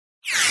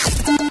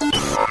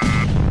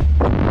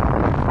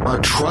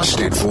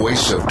trusted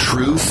voice of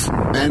truth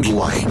and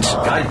light.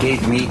 God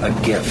gave me a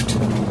gift.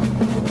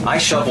 I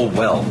shovel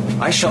well.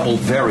 I shovel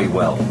very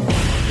well.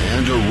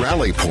 And a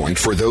rally point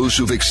for those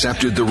who've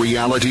accepted the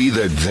reality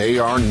that they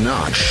are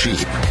not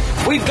sheep.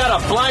 We've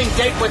got a blind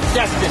date with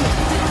destiny.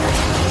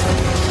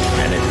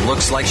 And it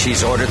looks like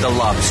she's ordered the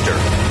lobster.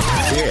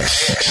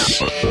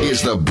 This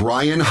is the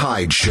Brian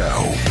Hyde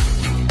Show.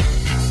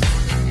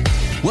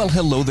 Well,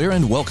 hello there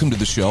and welcome to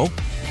the show.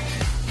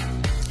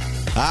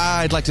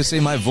 I'd like to say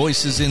my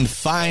voice is in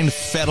fine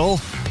fettle,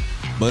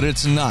 but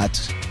it's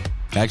not.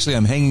 Actually,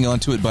 I'm hanging on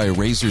to it by a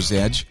razor's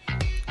edge.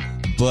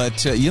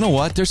 But you know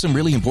what? There's some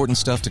really important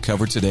stuff to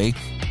cover today.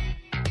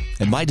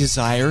 And my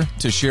desire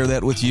to share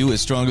that with you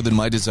is stronger than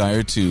my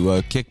desire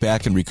to kick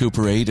back and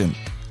recuperate and,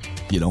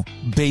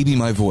 baby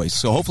my voice.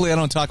 So hopefully I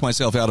don't talk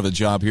myself out of a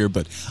job here,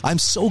 but I'm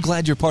so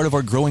glad you're part of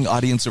our growing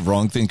audience of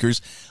wrong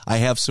thinkers. I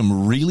have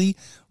some really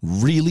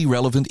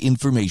relevant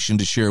information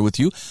to share with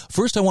you.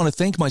 First, I want to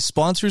thank my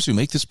sponsors who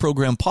make this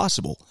program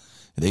possible.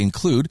 They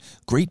include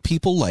great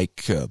people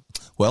like,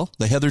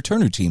 the Heather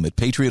Turner team at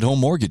Patriot Home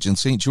Mortgage in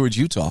St. George,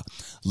 Utah,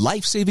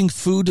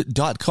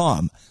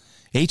 LifesavingFood.com,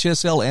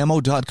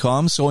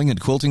 HSLammo.com,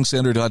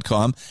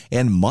 SewingAndQuiltingCenter.com,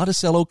 and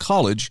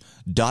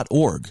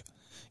MonticelloCollege.org.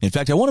 In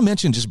fact, I want to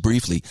mention just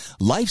briefly,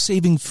 Life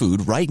Saving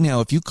Food, right now,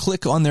 if you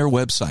click on their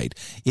website,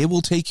 it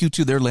will take you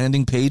to their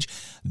landing page.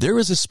 There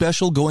is a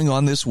special going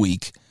on this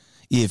week.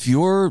 If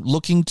you're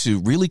looking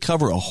to really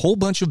cover a whole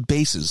bunch of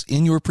bases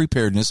in your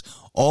preparedness,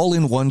 all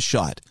in one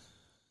shot,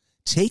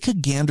 take a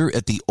gander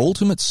at the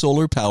Ultimate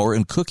Solar Power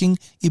and Cooking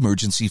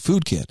Emergency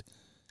Food Kit.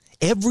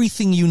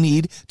 Everything you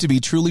need to be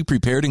truly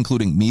prepared,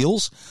 including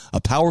meals, a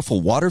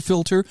powerful water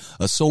filter,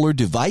 a solar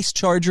device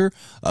charger,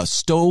 a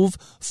stove,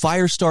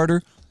 fire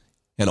starter,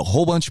 and a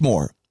whole bunch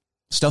more.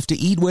 Stuff to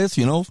eat with,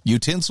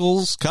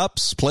 utensils,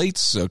 cups,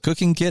 plates, a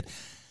cooking kit.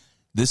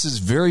 This is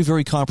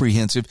very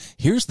comprehensive.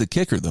 Here's the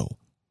kicker, though.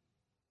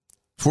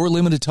 For a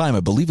limited time, I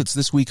believe it's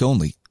this week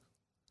only,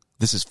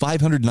 this is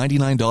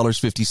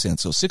 $599.50.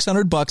 So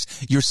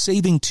 $600, you're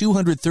saving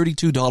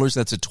 $232.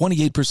 That's a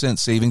 28%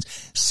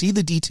 savings. See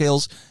the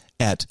details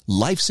at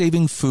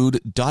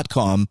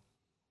lifesavingfood.com.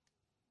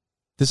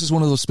 This is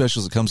one of those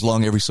specials that comes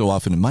along every so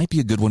often. It might be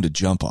a good one to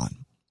jump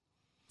on.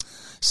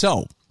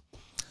 So,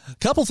 a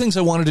couple things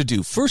I wanted to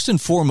do. First and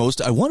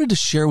foremost, I wanted to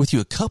share with you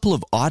a couple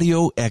of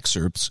audio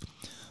excerpts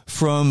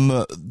from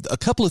a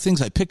couple of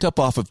things I picked up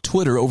off of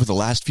Twitter over the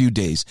last few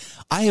days.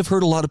 I have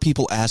heard a lot of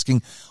people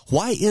asking,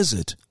 why is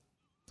it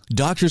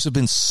doctors have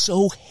been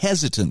so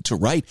hesitant to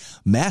write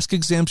mask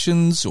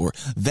exemptions or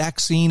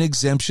vaccine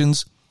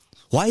exemptions?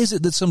 Why is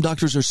it that some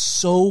doctors are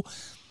so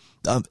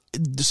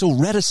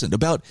reticent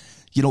about,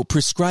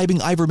 prescribing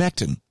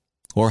ivermectin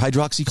or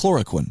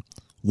hydroxychloroquine?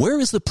 Where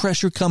is the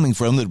pressure coming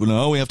from that,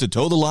 we have to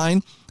toe the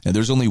line, and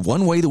there's only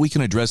one way that we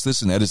can address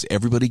this, and that is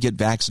everybody get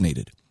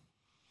vaccinated?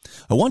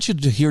 I want you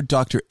to hear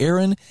Dr.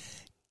 Aaron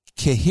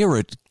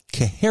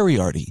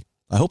Kheriaty,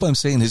 I hope I'm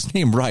saying his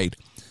name right,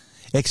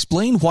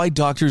 explain why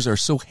doctors are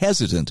so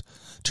hesitant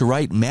to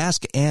write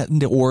mask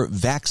and or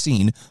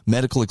vaccine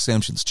medical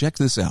exemptions. Check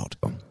this out.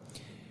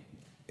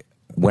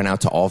 Went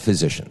out to all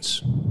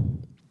physicians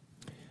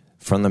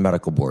from the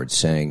medical board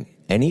saying,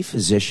 any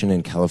physician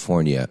in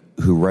California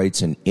who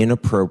writes an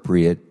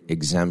inappropriate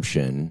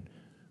exemption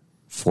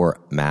for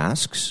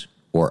masks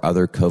or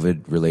other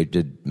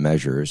COVID-related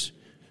measures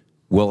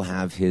will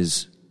have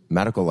his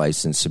medical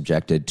license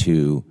subjected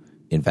to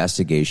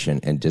investigation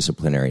and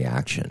disciplinary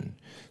action.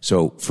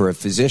 So for a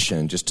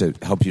physician, just to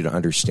help you to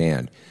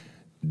understand,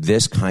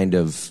 this kind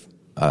of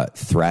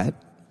threat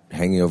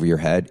hanging over your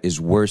head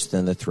is worse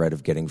than the threat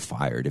of getting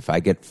fired. If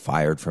I get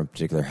fired from a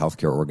particular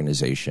healthcare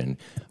organization,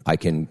 I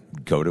can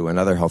go to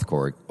another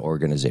healthcare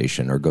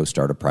organization or go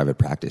start a private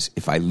practice.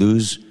 If I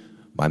lose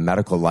my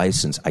medical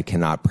license, I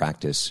cannot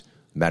practice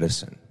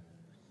medicine.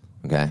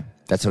 Okay?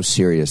 That's how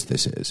serious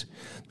this is.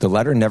 The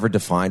letter never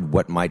defined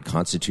what might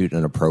constitute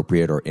an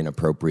appropriate or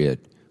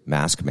inappropriate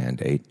mask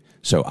mandate.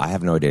 So I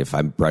have no idea if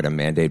I write a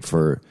mandate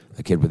for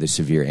a kid with a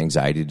severe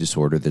anxiety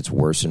disorder that's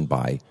worsened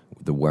by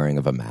the wearing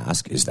of a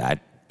mask. Is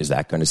that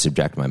going to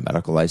subject my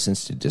medical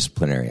license to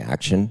disciplinary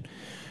action?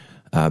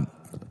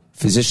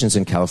 Physicians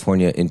in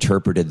California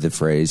interpreted the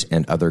phrase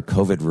and other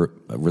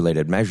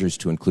COVID-related measures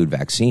to include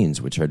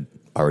vaccines, which had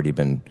already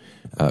been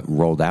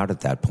rolled out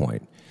at that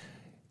point.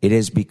 It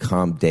has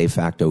become de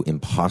facto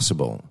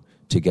impossible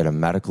to get a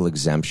medical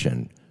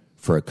exemption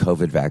for a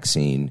COVID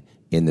vaccine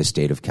in the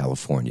state of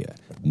California.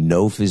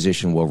 No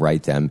physician will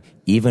write them,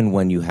 even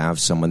when you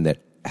have someone that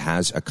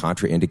has a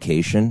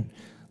contraindication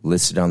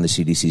listed on the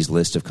CDC's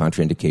list of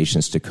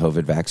contraindications to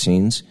COVID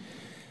vaccines.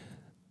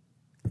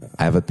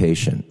 I have a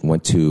patient,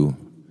 went to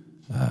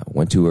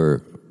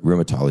her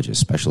rheumatologist,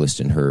 specialist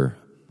in her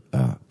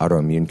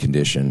autoimmune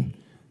condition.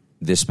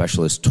 This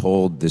specialist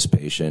told this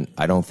patient,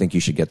 I don't think you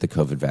should get the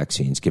COVID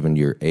vaccines, given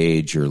your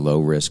age, your low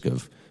risk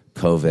of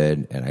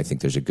COVID, and I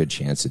think there's a good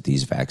chance that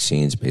these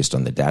vaccines, based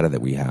on the data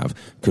that we have,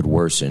 could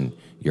worsen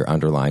your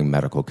underlying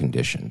medical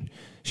condition.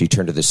 She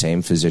turned to the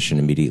same physician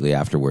immediately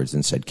afterwards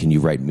and said, can you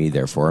write me,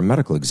 therefore, a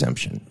medical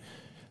exemption?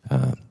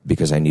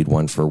 because I need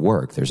one for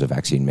work. There's a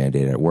vaccine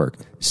mandate at work.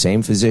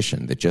 Same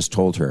physician that just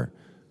told her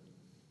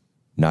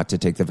not to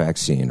take the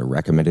vaccine or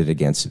recommended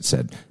against it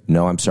said,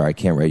 no, I'm sorry, I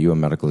can't write you a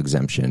medical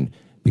exemption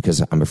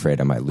because I'm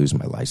afraid I might lose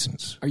my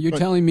license. Are you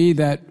telling me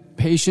that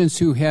patients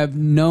who have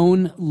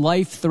known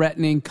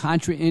life-threatening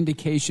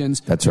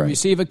contraindications to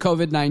receive a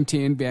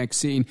COVID-19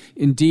 vaccine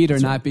indeed are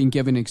not being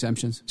given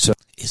exemptions? So,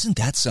 isn't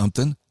that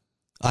something?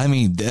 I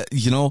mean,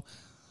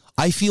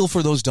 I feel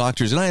for those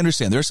doctors, and I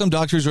understand. There are some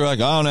doctors who are like,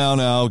 oh,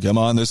 no, come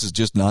on, this is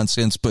just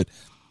nonsense. But,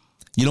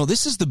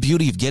 this is the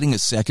beauty of getting a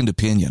second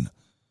opinion.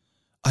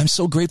 I'm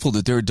so grateful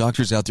that there are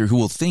doctors out there who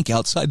will think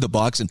outside the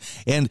box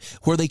and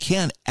where they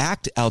can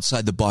act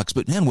outside the box.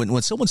 But, man,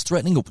 when someone's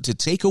threatening to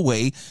take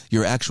away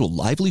your actual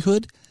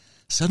livelihood,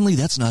 suddenly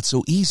that's not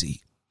so easy.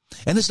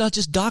 And it's not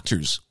just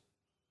doctors.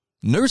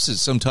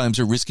 Nurses sometimes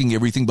are risking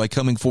everything by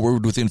coming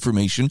forward with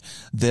information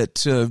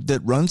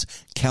that runs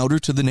counter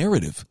to the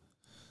narrative.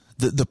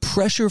 The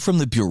pressure from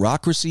the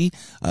bureaucracy,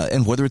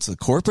 and whether it's the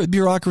corporate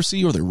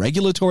bureaucracy or the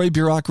regulatory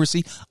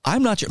bureaucracy,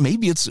 I'm not sure.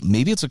 Maybe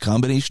it's a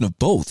combination of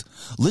both.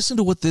 Listen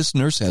to what this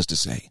nurse has to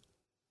say.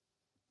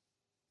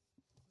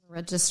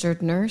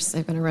 Registered nurse.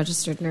 I've been a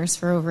registered nurse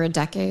for over a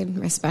decade.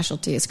 My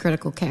specialty is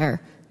critical care,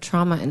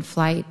 trauma and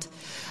flight.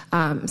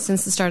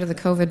 Since the start of the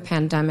COVID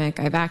pandemic,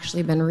 I've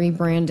actually been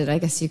rebranded, I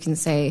guess you can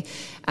say,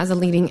 as a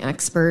leading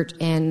expert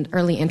in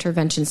early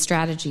intervention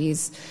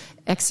strategies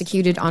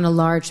executed on a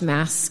large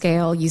mass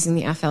scale using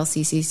the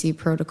FLCCC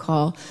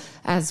protocol,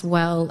 as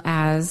well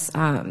as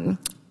COVID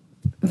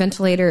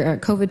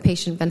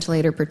patient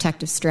ventilator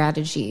protective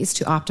strategies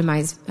to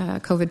optimize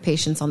COVID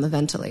patients on the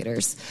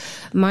ventilators.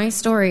 My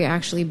story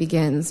actually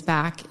begins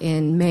back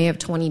in May of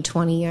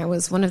 2020. I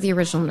was one of the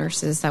original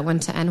nurses that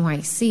went to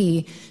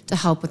NYC to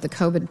help with the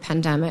COVID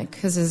pandemic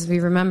because, as we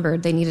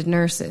remembered, they needed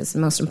nurses.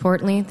 And most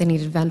importantly, they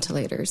needed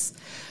ventilators.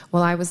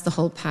 Well, I was the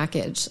whole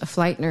package, a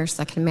flight nurse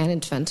that can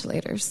manage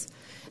ventilators.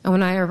 And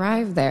when I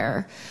arrived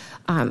there,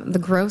 the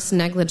gross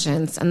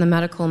negligence and the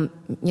medical,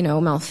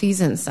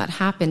 malfeasance that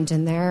happened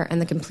in there and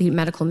the complete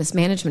medical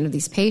mismanagement of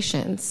these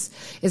patients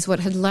is what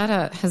has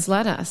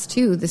led us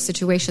to the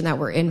situation that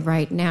we're in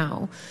right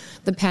now.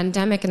 The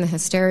pandemic and the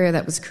hysteria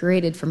that was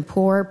created from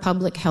poor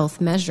public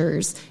health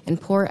measures and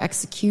poor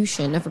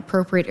execution of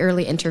appropriate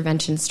early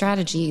intervention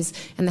strategies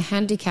and the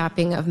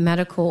handicapping of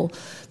medical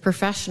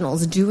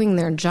professionals doing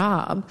their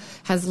job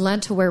has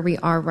led to where we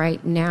are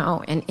right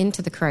now and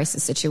into the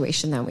crisis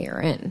situation that we are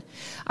in.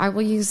 I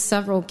will use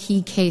several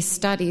key case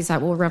studies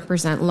that will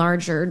represent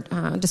larger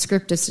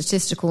descriptive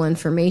statistical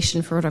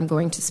information for what I'm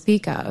going to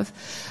speak of.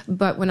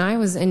 But when I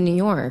was in New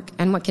York,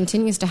 and what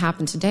continues to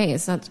happen today,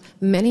 is that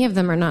many of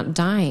them are not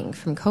dying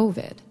from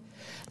COVID.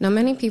 Now,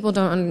 many people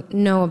don't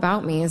know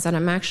about me is that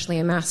I'm actually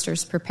a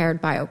master's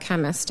prepared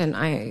biochemist, and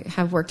I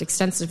have worked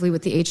extensively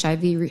with the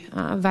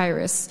HIV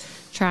virus,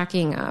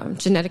 tracking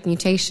genetic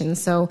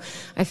mutations. So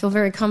I feel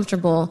very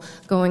comfortable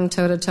going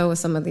toe-to-toe with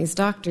some of these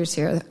doctors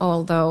here,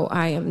 although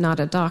I am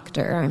not a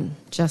doctor, I'm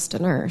just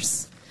a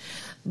nurse.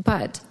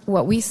 But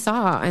what we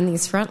saw in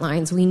these front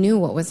lines, we knew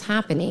what was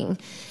happening.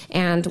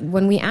 And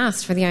when we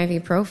asked for the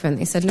ibuprofen,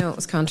 they said, no, it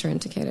was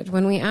contraindicated.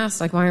 When we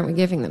asked, why aren't we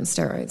giving them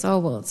steroids? Oh,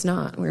 well, it's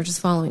not. We're just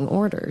following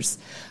orders.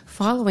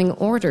 Following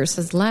orders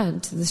has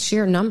led to the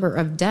sheer number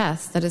of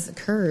deaths that has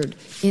occurred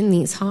in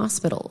these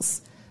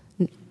hospitals.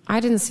 I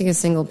didn't see a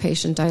single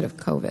patient died of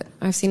COVID.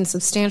 I've seen a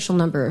substantial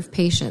number of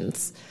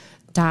patients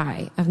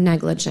die of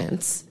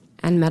negligence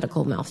and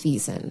medical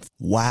malfeasance.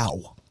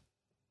 Wow.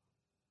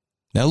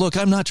 Now, look,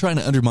 I'm not trying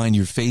to undermine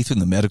your faith in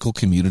the medical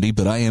community,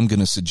 but I am going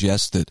to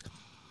suggest that,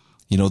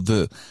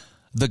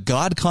 the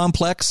God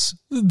complex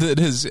that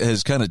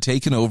has kind of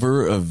taken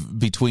over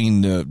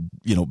between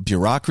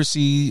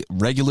bureaucracy,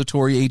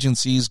 regulatory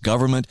agencies,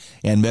 government,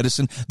 and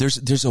medicine.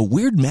 There's a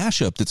weird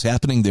mashup that's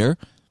happening there,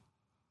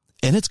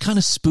 and it's kind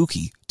of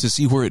spooky to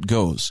see where it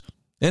goes.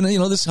 And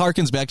this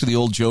harkens back to the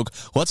old joke: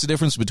 what's the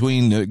difference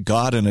between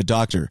God and a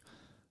doctor?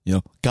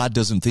 God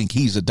doesn't think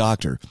he's a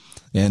doctor.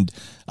 And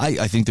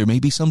I think there may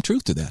be some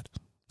truth to that.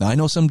 Now, I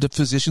know some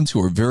physicians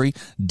who are very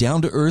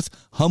down-to-earth,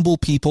 humble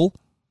people.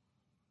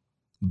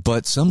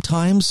 But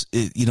sometimes,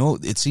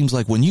 it seems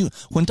like when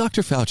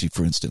Dr. Fauci,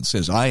 for instance,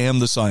 says, I am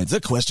the science, they're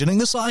questioning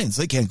the science.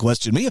 They can't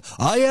question me.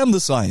 I am the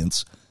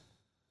science.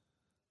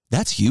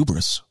 That's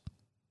hubris.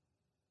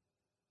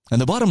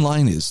 And the bottom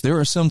line is there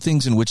are some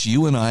things in which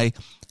you and I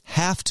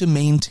have to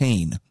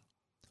maintain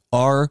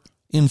our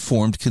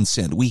informed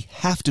consent. We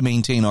have to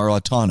maintain our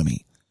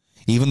autonomy.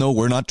 Even though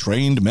we're not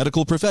trained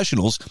medical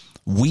professionals,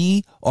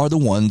 we are the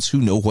ones who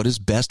know what is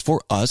best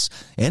for us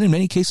and in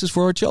many cases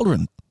for our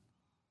children.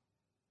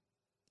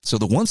 So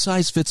the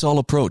one-size-fits-all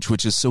approach,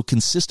 which is so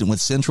consistent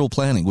with central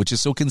planning, which is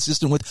so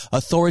consistent with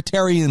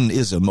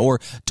authoritarianism or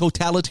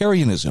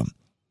totalitarianism,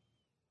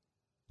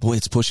 boy,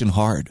 it's pushing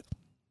hard.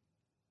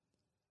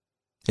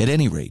 At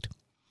any rate,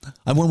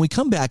 when we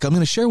come back, I'm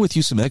going to share with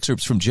you some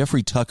excerpts from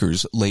Jeffrey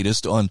Tucker's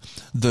latest on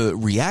the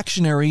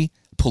reactionary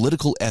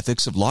political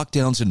ethics of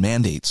lockdowns and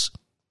mandates.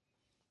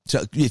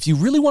 So if you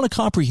really want to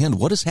comprehend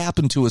what has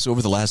happened to us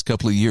over the last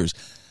couple of years,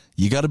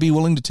 You got to be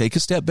willing to take a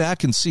step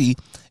back and see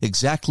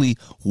exactly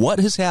what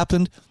has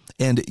happened,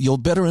 and you'll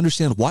better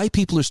understand why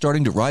people are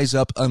starting to rise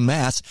up en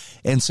masse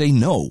and say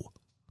no.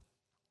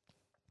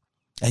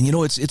 And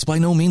it's by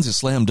no means a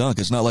slam dunk.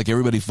 It's not like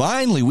everybody,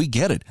 finally, we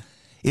get it.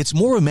 It's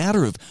more a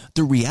matter of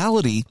the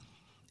reality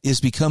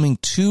is becoming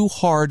too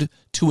hard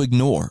to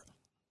ignore.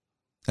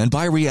 And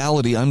by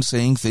reality, I'm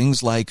saying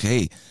things like,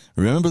 hey,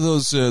 remember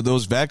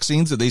those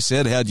vaccines that they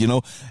said had,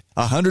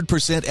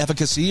 100%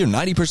 efficacy or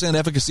 90%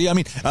 efficacy?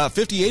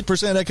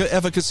 58%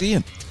 efficacy.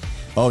 And,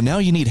 now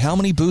you need how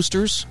many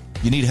boosters?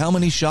 You need how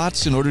many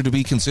shots in order to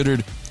be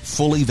considered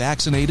fully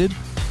vaccinated?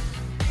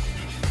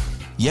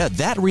 Yeah,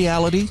 that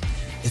reality,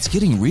 it's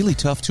getting really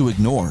tough to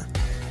ignore.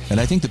 And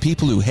I think the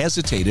people who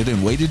hesitated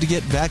and waited to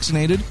get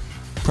vaccinated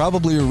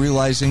probably are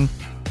realizing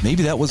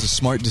maybe that was a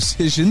smart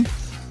decision,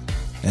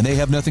 and they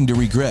have nothing to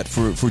regret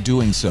for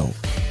doing so.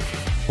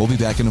 We'll be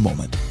back in a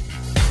moment.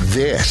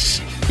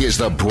 This is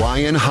the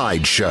Brian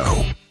Hyde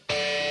Show.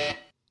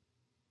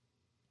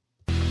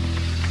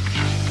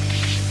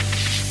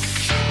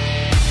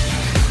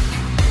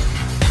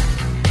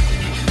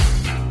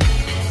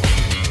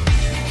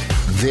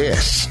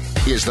 This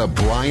is the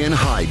Brian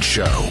Hyde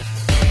Show.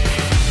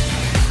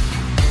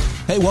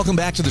 Hey, welcome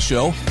back to the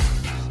show.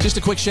 Just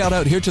a quick shout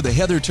out here to the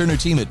Heather Turner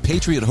team at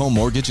Patriot Home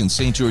Mortgage in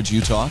St. George,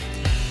 Utah.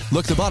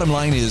 Look, the bottom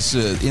line is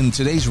in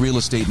today's real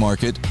estate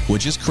market,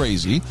 which is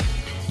crazy,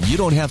 you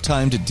don't have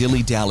time to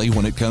dilly-dally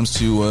when it comes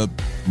to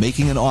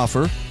making an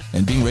offer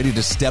and being ready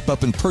to step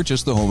up and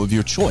purchase the home of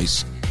your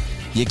choice.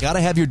 You got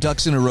to have your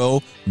ducks in a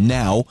row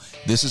now.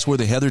 This is where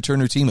the Heather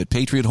Turner team at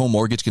Patriot Home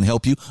Mortgage can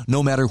help you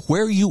no matter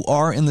where you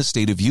are in the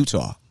state of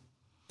Utah.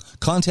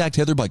 Contact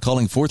Heather by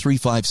calling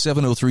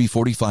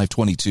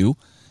 435-703-4522.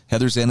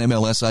 Heather's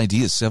NMLS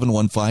ID is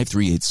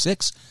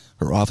 715386.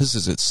 Her office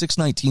is at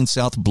 619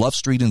 South Bluff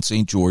Street in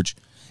St. George.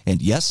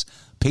 And yes,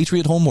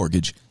 Patriot Home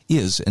Mortgage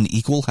is an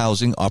equal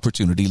housing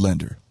opportunity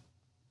lender.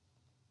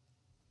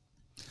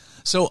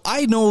 So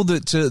I know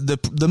that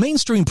the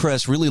mainstream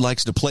press really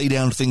likes to play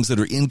down things that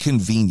are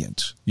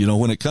inconvenient,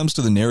 when it comes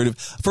to the narrative.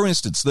 For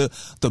instance,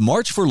 the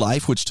March for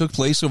Life, which took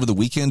place over the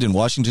weekend in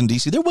Washington,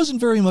 D.C., there wasn't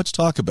very much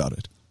talk about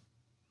it.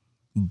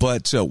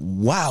 But,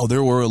 wow,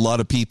 there were a lot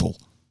of people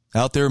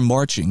out there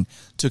marching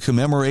to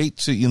commemorate,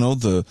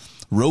 the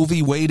Roe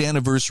v. Wade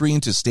anniversary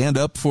and to stand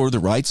up for the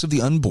rights of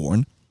the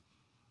unborn.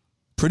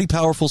 Pretty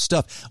powerful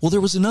stuff. Well,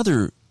 there was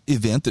another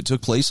event that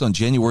took place on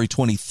January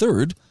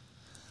 23rd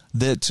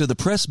that the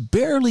press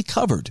barely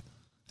covered,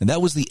 and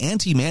that was the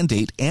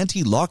anti-mandate,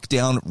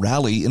 anti-lockdown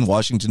rally in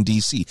Washington,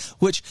 D.C.,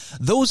 which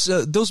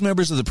those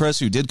members of the press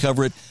who did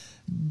cover it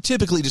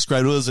typically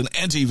described it as an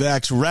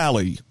anti-vax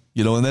rally.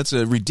 And that's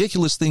a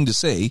ridiculous thing to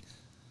say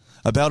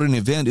about an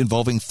event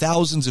involving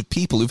thousands of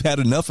people who've had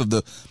enough of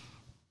the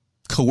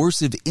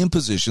coercive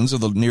impositions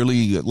of the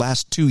nearly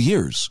last 2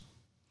 years.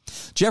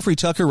 Jeffrey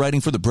Tucker,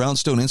 writing for the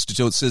Brownstone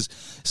Institute, says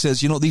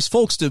these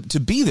folks to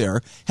be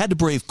there had to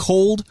brave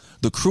cold,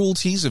 the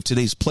cruelties of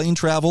today's plane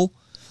travel,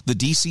 the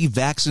D.C.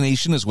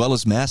 vaccination as well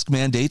as mask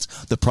mandates,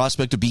 the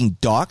prospect of being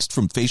doxxed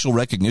from facial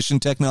recognition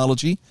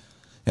technology,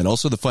 and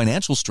also the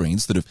financial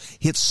strains that have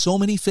hit so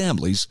many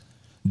families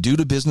due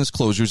to business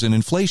closures and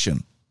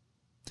inflation.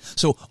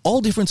 So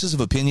all differences of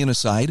opinion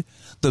aside,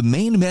 the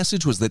main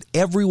message was that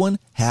everyone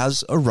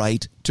has a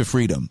right to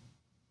freedom.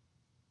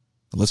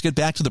 Let's get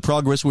back to the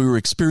progress we were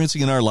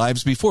experiencing in our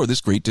lives before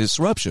this great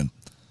disruption.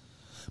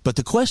 But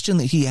the question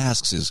that he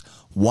asks is,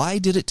 why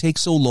did it take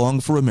so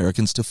long for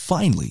Americans to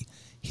finally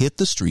hit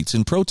the streets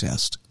in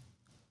protest?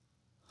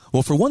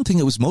 Well, for one thing,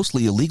 it was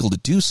mostly illegal to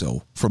do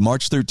so from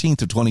March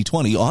 13th of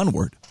 2020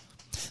 onward.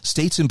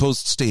 States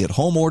imposed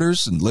stay-at-home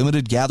orders and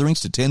limited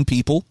gatherings to 10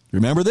 people.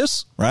 Remember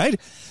this, right?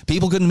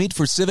 People couldn't meet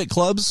for civic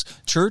clubs,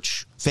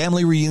 church,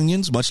 family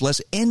reunions, much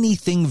less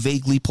anything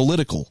vaguely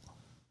political.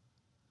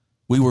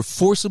 We were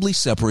forcibly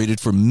separated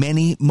for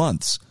many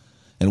months.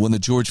 And when the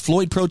George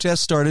Floyd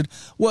protests started,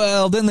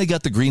 well, then they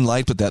got the green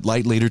light, but that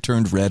light later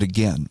turned red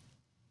again.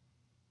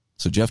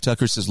 So Jeff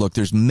Tucker says, look,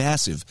 there's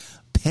massive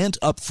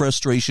pent-up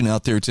frustration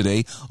out there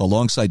today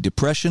alongside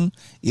depression,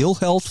 ill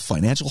health,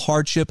 financial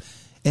hardship,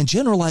 and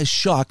generalized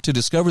shock to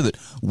discover that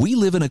we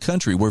live in a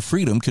country where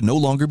freedom can no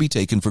longer be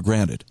taken for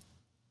granted.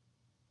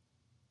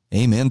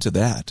 Amen to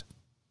that.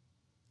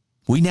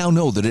 We now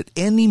know that at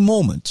any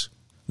moment,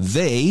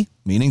 they,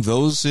 meaning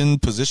those in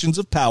positions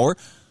of power,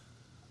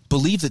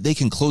 believe that they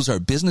can close our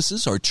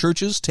businesses, our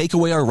churches, take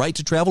away our right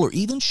to travel, or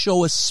even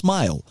show a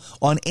smile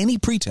on any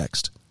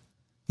pretext.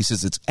 He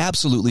says it's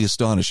absolutely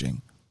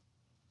astonishing.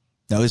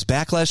 Now, is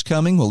backlash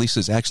coming? Well, he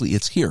says actually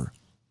it's here.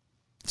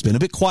 It's been a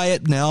bit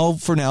quiet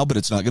for now, but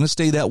it's not going to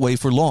stay that way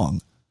for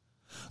long.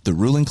 The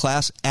ruling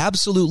class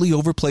absolutely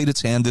overplayed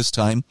its hand this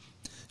time,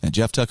 and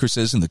Jeff Tucker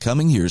says in the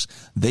coming years,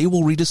 they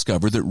will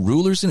rediscover that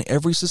rulers in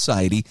every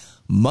society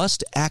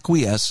must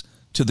acquiesce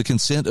to the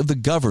consent of the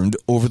governed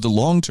over the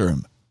long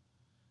term.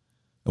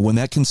 And when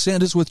that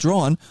consent is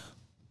withdrawn,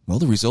 well,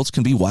 the results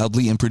can be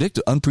wildly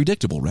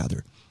unpredictable,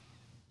 rather.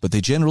 But they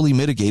generally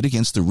mitigate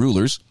against the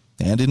rulers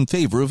and in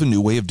favor of a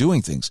new way of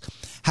doing things.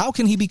 How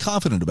can he be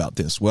confident about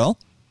this? Well,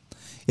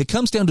 It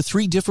comes down to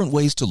three different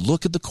ways to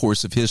look at the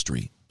course of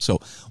history. So,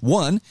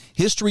 one,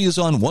 history is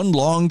on one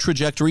long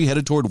trajectory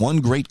headed toward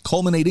one great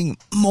culminating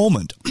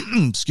moment.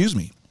 Excuse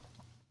me.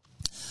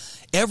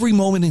 Every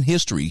moment in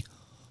history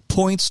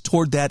points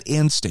toward that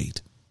end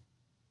state.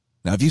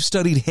 Now, if you've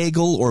studied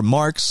Hegel or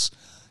Marx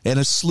and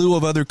a slew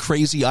of other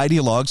crazy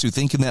ideologues who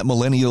think in that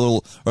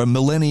millennial or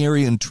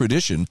millenarian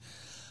tradition,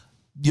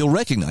 you'll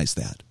recognize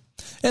that.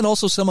 And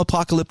also some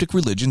apocalyptic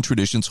religion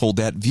traditions hold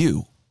that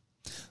view.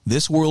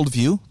 This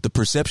worldview, the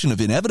perception of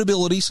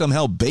inevitability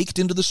somehow baked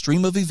into the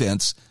stream of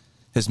events,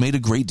 has made a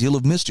great deal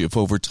of mischief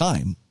over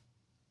time.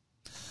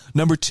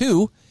 Number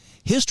two,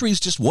 history is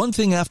just one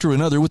thing after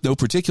another with no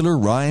particular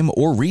rhyme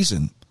or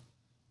reason.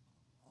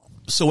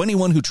 So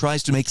anyone who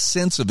tries to make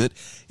sense of it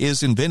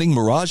is inventing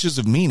mirages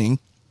of meaning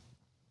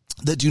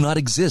that do not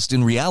exist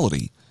in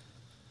reality.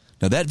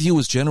 Now, that view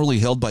is generally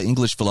held by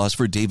English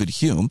philosopher David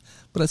Hume,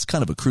 but that's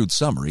kind of a crude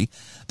summary.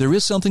 There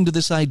is something to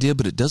this idea,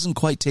 but it doesn't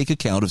quite take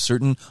account of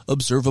certain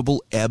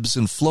observable ebbs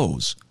and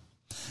flows.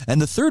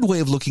 And the third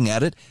way of looking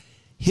at it,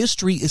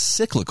 history is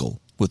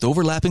cyclical, with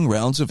overlapping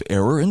rounds of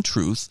error and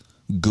truth,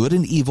 good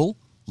and evil,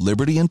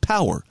 liberty and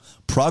power,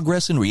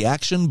 progress and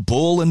reaction,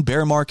 bull and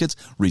bear markets,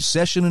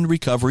 recession and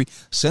recovery,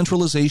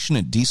 centralization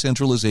and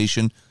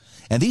decentralization.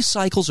 And these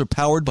cycles are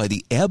powered by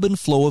the ebb and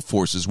flow of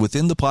forces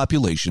within the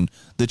population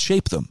that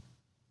shape them.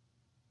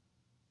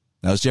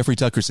 Now, as Jeffrey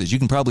Tucker says, you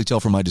can probably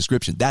tell from my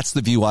description, that's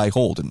the view I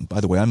hold. And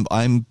by the way,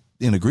 I'm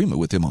in agreement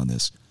with him on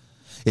this.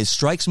 It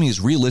strikes me as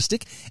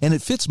realistic, and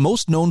it fits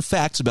most known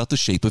facts about the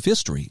shape of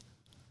history.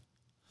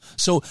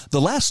 So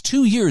the last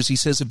 2 years, he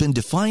says, have been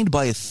defined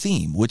by a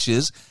theme, which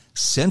is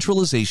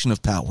centralization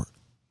of power.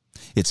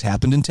 It's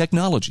happened in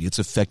technology. It's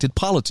affected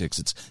politics.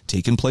 It's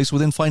taken place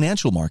within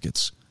financial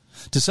markets.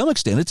 To some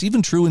extent, it's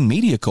even true in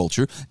media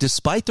culture,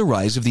 despite the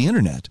rise of the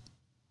internet.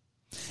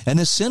 And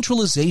this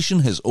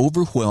centralization has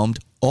overwhelmed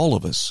all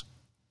of us.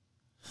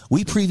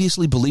 We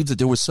previously believed that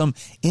there was some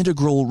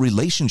integral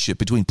relationship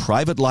between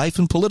private life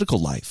and political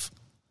life,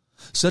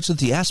 such that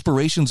the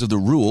aspirations of the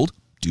ruled,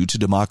 due to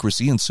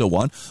democracy and so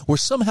on, were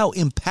somehow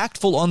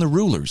impactful on the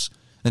rulers,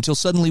 until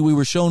suddenly we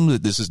were shown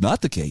that this is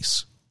not the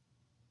case.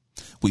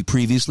 We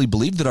previously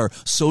believed that our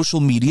social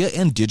media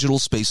and digital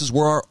spaces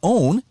were our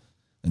own,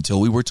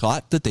 until we were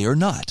taught that they are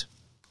not.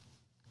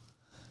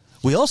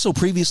 We also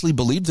previously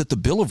believed that the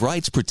Bill of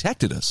Rights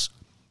protected us,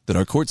 that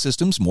our court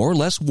systems more or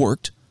less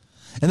worked,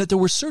 and that there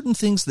were certain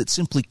things that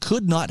simply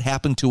could not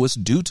happen to us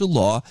due to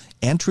law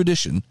and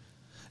tradition,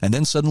 and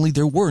then suddenly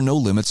there were no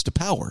limits to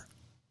power.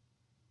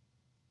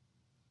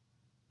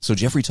 So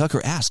Jeffrey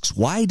Tucker asks,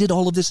 why did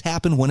all of this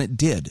happen when it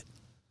did?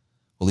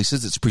 Well, he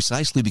says it's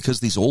precisely because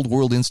these old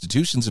world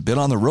institutions have been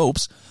on the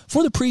ropes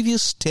for the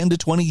previous 10 to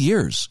 20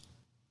 years.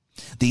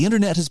 The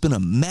internet has been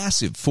a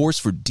massive force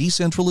for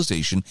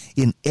decentralization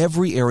in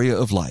every area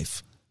of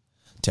life.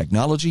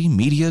 Technology,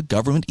 media,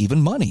 government,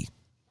 even money.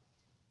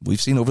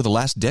 We've seen over the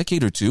last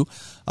decade or two,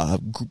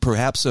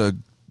 perhaps a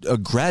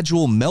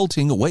gradual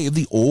melting away of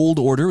the old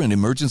order and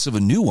emergence of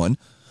a new one,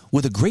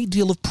 with a great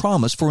deal of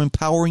promise for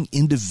empowering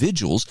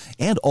individuals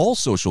and all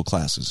social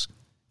classes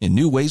in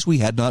new ways we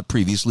had not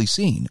previously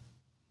seen.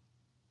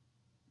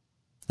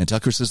 And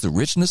Tucker says the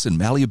richness and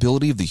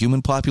malleability of the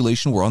human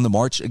population were on the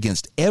march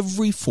against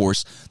every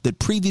force that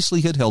previously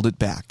had held it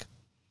back.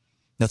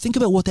 Now think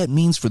about what that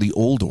means for the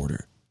old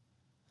order.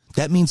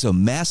 That means a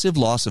massive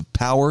loss of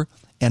power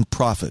and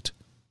profit.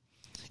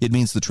 It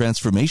means the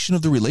transformation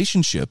of the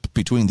relationship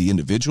between the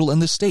individual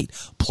and the state,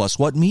 plus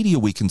what media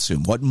we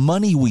consume, what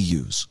money we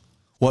use,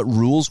 what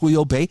rules we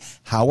obey,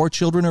 how our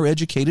children are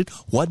educated,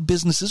 what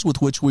businesses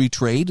with which we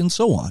trade, and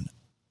so on.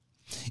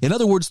 In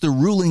other words, the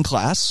ruling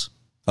class,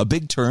 a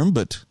big term,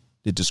 but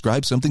it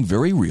describes something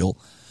very real,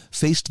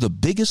 faced the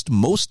biggest,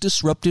 most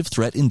disruptive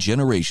threat in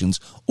generations,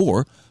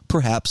 or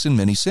perhaps in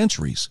many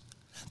centuries.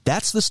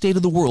 That's the state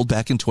of the world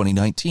back in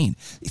 2019.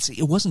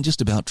 It wasn't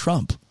just about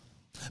Trump,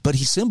 but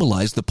he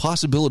symbolized the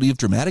possibility of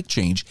dramatic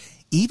change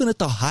even at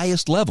the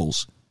highest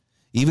levels,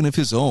 even if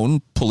his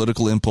own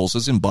political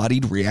impulses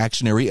embodied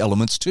reactionary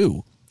elements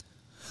too.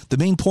 The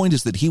main point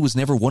is that he was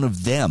never one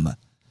of them.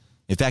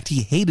 In fact,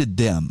 he hated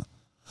them.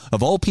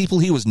 Of all people,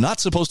 he was not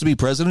supposed to be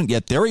president,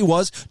 yet there he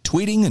was,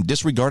 tweeting and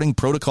disregarding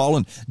protocol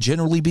and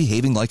generally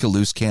behaving like a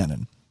loose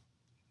cannon.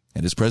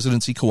 And his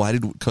presidency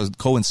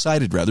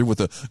coincided with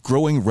a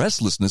growing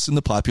restlessness in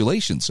the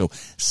population, so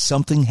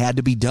something had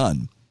to be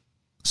done.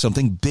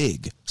 Something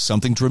big,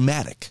 something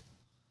dramatic.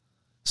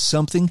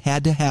 Something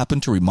had to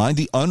happen to remind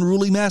the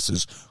unruly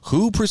masses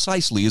who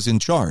precisely is in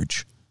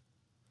charge.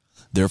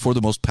 Therefore,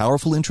 the most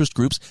powerful interest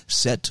groups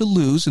set to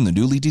lose in the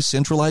newly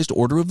decentralized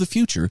order of the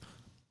future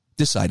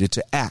decided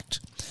to act.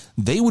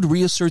 They would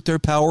reassert their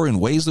power in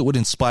ways that would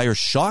inspire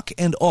shock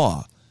and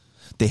awe.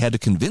 They had to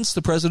convince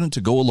the president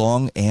to go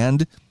along,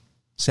 and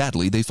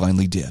sadly, they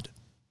finally did.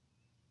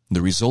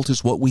 The result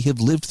is what we have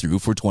lived through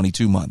for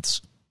 22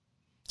 months.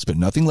 It's been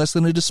nothing less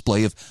than a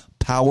display of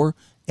power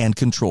and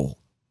control.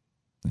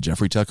 And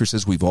Jeffrey Tucker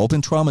says we've all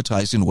been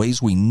traumatized in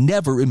ways we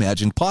never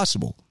imagined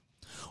possible.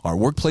 Our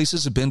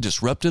workplaces have been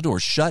disrupted or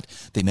shut.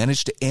 They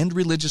managed to end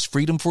religious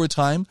freedom for a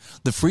time.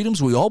 The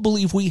freedoms we all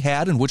believe we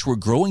had and which were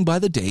growing by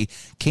the day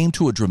came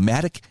to a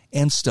dramatic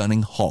and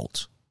stunning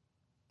halt.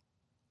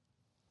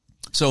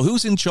 So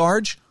who's in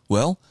charge?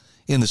 Well,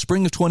 in the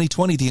spring of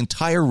 2020, the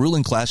entire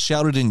ruling class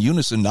shouted in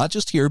unison, not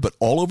just here, but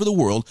all over the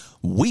world,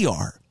 "We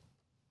are."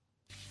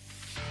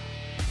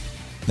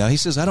 Now, he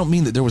says, I don't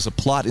mean that there was a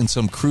plot in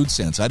some crude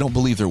sense. I don't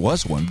believe there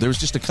was one. There was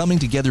just a coming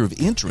together of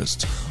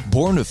interests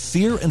born of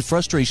fear and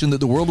frustration that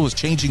the world was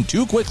changing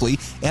too quickly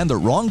and the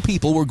wrong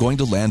people were going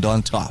to land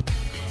on top.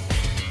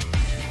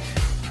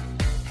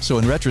 So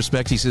in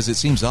retrospect, he says, it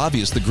seems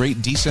obvious the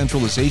great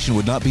decentralization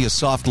would not be a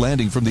soft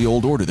landing from the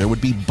old order. There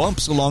would be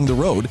bumps along the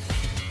road,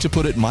 to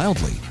put it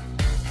mildly.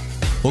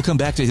 We'll come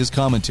back to his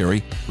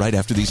commentary right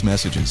after these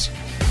messages.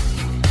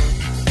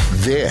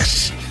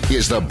 This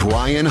is the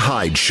Brian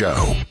Hyde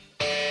Show.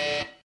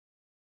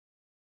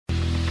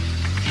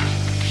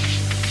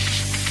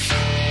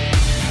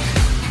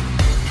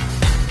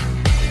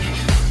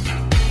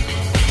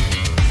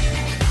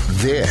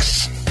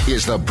 This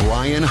is the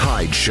Brian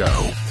Hyde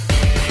Show.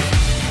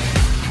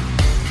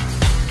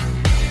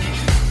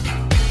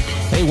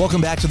 Hey,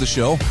 welcome back to the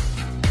show.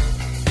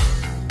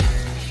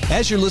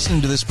 As you're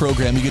listening to this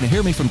program, you're going to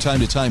hear me from time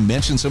to time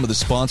mention some of the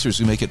sponsors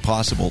who make it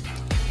possible.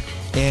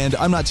 And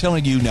I'm not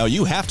telling you now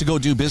you have to go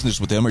do business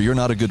with them or you're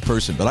not a good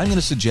person. But I'm going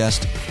to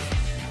suggest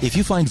if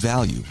you find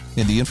value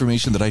in the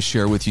information that I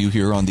share with you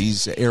here on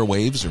these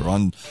airwaves or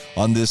on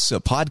this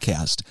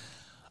podcast,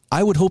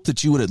 I would hope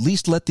that you would at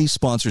least let these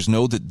sponsors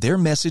know that their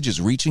message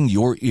is reaching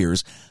your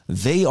ears.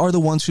 They are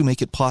the ones who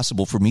make it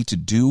possible for me to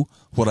do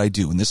what I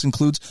do. And this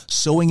includes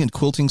Sewing and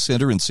Quilting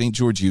Center in St.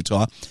 George,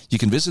 Utah. You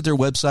can visit their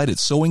website at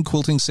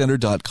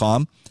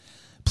sewingquiltingcenter.com.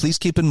 Please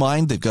keep in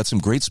mind they've got some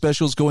great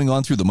specials going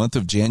on through the month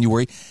of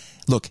January.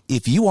 Look,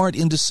 if you aren't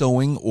into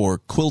sewing or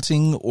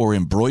quilting or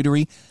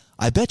embroidery,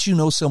 I bet you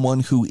know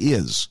someone who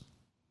is.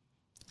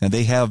 And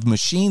they have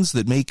machines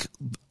that make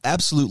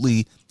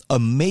absolutely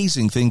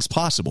amazing things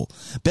possible.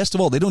 Best of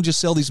all, they don't just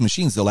sell these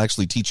machines. They'll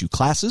actually teach you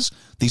classes.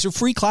 These are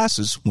free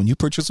classes. When you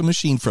purchase a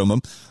machine from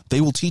them,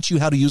 they will teach you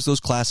how to use those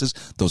classes.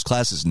 Those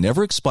classes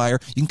never expire.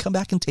 You can come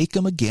back and take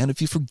them again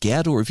if you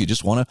forget or if you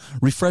just want a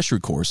refresher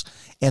course.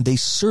 And they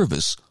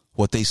service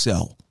what they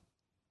sell.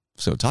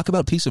 So talk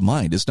about peace of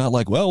mind. It's not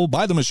like, well,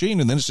 buy the machine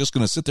and then it's just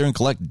going to sit there and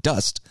collect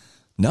dust.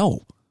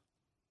 No.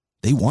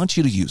 They want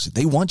you to use it.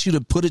 They want you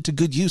to put it to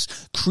good use.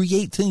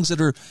 Create things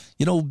that are,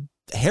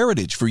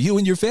 heritage for you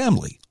and your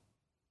family.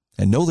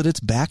 And know that it's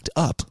backed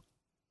up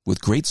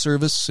with great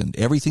service and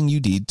everything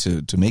you need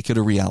to make it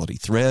a reality.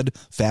 Thread,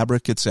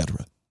 fabric,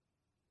 etc.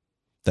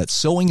 That's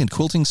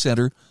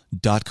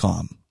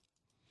sewingandquiltingcenter.com.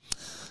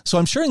 So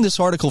I'm sharing this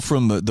article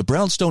from the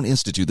Brownstone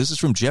Institute. This is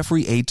from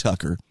Jeffrey A.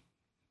 Tucker.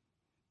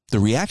 The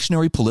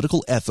Reactionary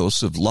Political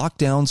Ethos of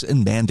Lockdowns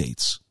and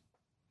Mandates.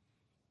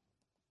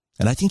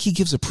 And I think he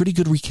gives a pretty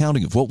good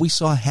recounting of what we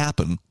saw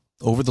happen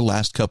over the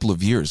last couple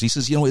of years. He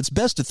says, it's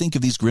best to think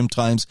of these grim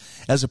times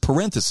as a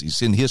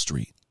parenthesis in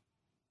history.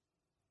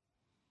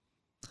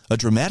 A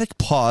dramatic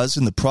pause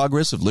in the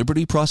progress of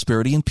liberty,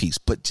 prosperity, and peace.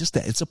 But just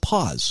that, it's a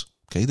pause.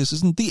 Okay, this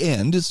isn't the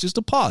end, it's just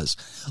a pause.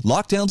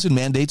 Lockdowns and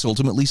mandates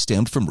ultimately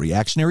stemmed from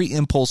reactionary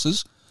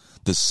impulses,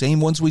 the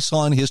same ones we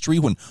saw in history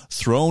when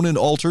Throne and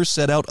Altar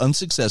set out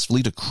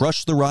unsuccessfully to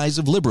crush the rise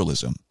of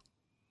liberalism.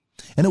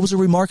 And it was a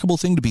remarkable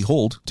thing to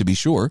behold, to be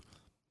sure.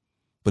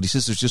 But he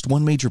says there's just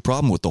one major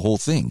problem with the whole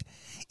thing.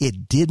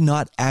 It did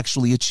not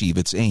actually achieve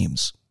its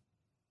aims.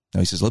 Now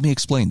he says, let me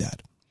explain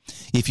that.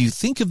 If you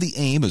think of the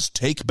aim as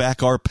take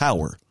back our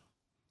power,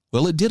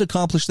 well, it did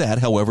accomplish that,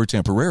 however,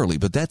 temporarily,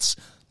 but that's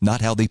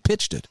not how they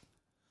pitched it.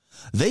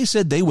 They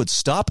said they would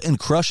stop and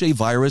crush a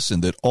virus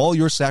and that all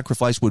your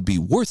sacrifice would be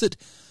worth it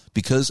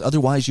because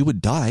otherwise you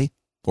would die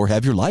or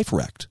have your life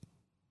wrecked.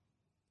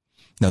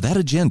 Now that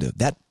agenda,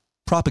 that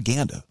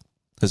propaganda,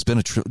 has been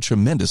a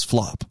tremendous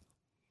flop.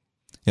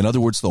 In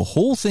other words, the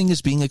whole thing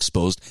is being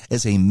exposed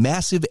as a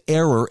massive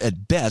error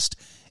at best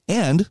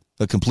and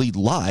a complete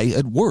lie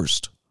at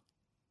worst.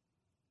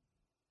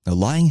 Now,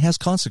 lying has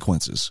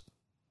consequences.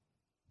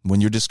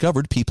 When you're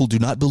discovered, people do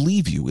not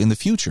believe you in the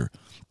future.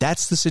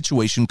 That's the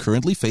situation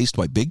currently faced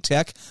by big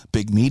tech,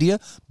 big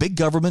media, big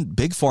government,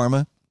 big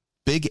pharma,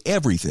 big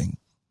everything.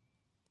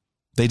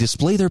 They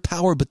display their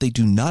power, but they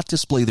do not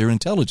display their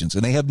intelligence,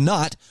 and they have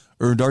not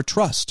earned our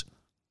trust.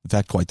 In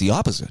fact, quite the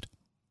opposite.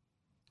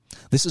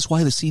 This is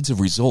why the seeds of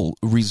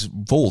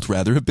revolt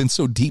have been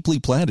so deeply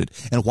planted,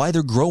 and why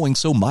they're growing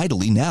so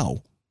mightily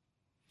now.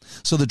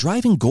 So the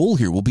driving goal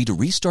here will be to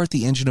restart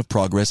the engine of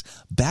progress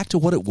back to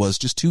what it was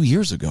just 2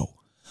 years ago,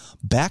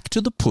 back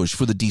to the push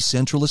for the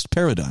decentralist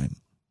paradigm.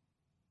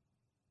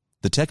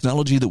 The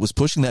technology that was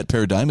pushing that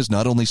paradigm is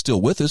not only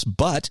still with us,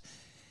 but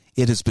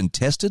it has been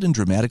tested and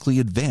dramatically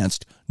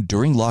advanced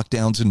during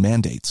lockdowns and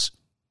mandates.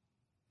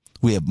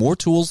 We have more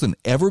tools than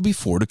ever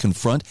before to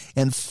confront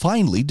and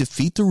finally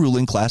defeat the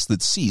ruling class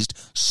that seized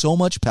so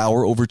much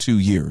power over 2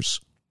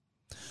 years.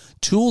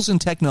 Tools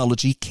and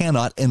technology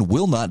cannot and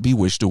will not be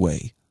wished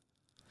away.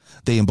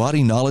 They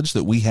embody knowledge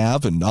that we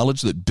have and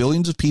knowledge that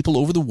billions of people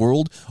over the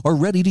world are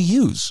ready to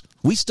use.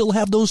 We still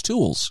have those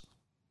tools.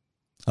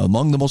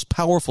 Among the most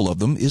powerful of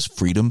them is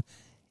freedom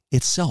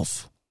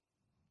itself.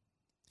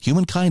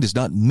 Humankind is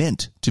not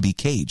meant to be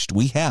caged.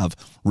 We have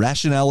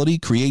rationality,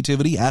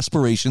 creativity,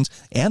 aspirations,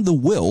 and the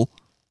will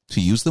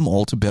to use them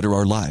all to better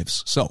our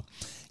lives. So,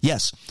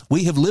 yes,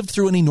 we have lived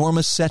through an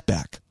enormous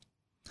setback,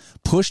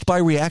 pushed by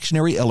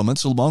reactionary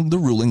elements along the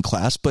ruling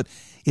class, but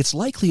it's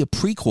likely a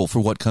prequel for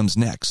what comes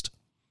next.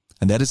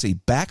 And that is a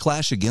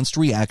backlash against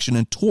reaction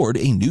and toward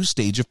a new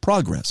stage of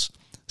progress.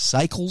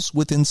 Cycles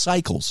within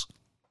cycles.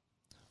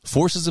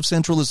 Forces of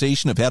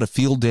centralization have had a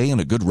field day and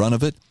a good run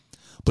of it,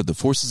 but the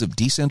forces of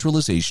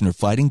decentralization are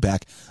fighting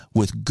back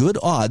with good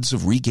odds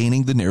of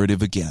regaining the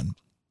narrative again.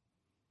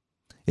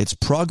 It's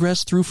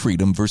progress through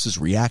freedom versus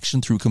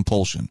reaction through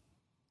compulsion.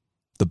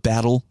 The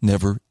battle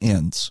never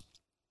ends.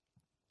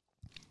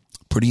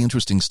 Pretty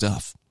interesting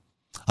stuff.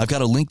 I've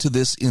got a link to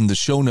this in the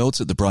show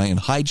notes at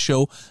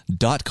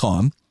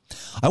thebrianhydeshow.com.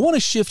 I want to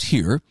shift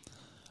here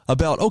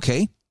about,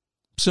 okay,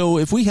 so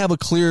if we have a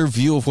clear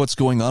view of what's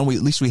going on,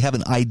 at least we have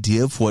an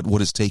idea of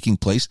what is taking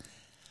place.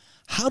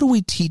 How do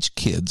we teach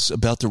kids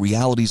about the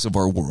realities of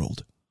our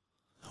world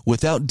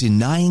without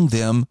denying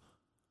them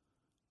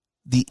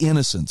the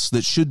innocence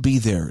that should be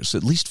theirs,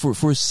 at least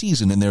for a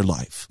season in their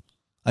life?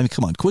 I mean,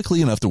 come on,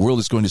 quickly enough, the world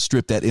is going to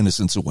strip that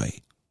innocence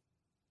away.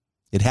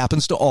 It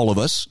happens to all of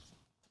us.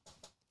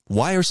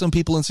 Why are some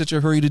people in such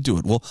a hurry to do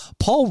it? Well,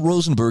 Paul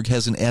Rosenberg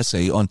has an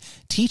essay on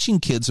teaching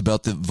kids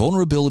about the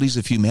vulnerabilities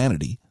of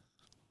humanity,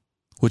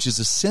 which is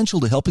essential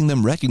to helping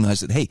them recognize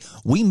that, hey,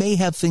 we may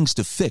have things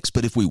to fix,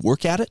 but if we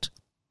work at it,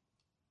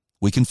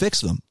 we can fix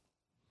them.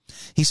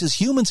 He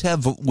says humans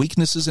have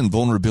weaknesses and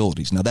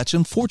vulnerabilities. Now, that's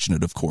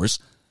unfortunate, of course,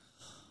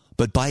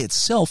 but by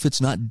itself,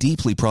 it's not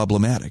deeply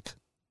problematic.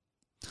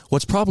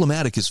 What's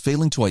problematic is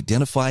failing to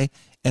identify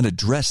and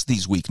address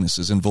these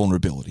weaknesses and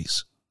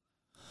vulnerabilities.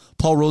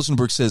 Paul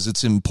Rosenberg says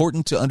it's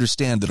important to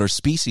understand that our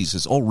species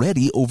has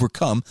already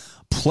overcome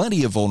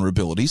plenty of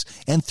vulnerabilities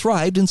and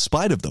thrived in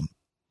spite of them.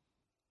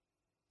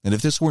 And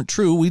if this weren't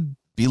true, we'd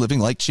be living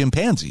like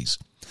chimpanzees.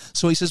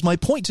 So he says, my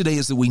point today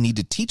is that we need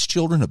to teach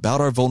children about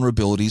our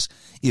vulnerabilities.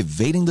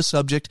 Evading the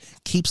subject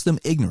keeps them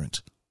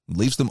ignorant and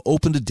leaves them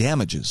open to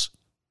damages.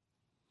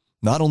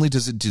 Not only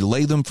does it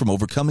delay them from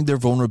overcoming their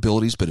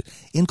vulnerabilities, but it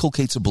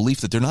inculcates a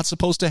belief that they're not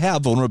supposed to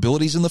have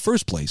vulnerabilities in the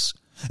first place.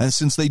 And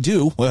since they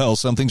do, well,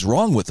 something's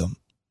wrong with them.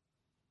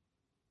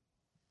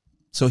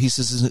 So he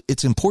says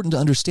it's important to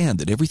understand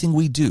that everything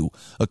we do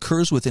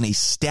occurs within a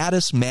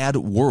status-mad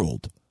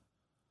world.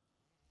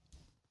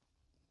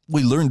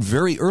 We learned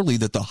very early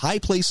that the high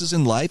places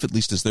in life, at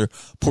least as they're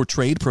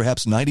portrayed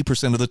perhaps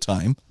 90% of the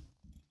time,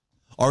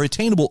 are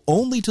attainable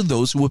only to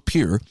those who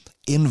appear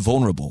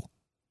invulnerable.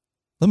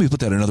 Let me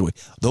put that another way.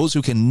 Those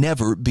who can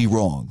never be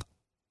wrong.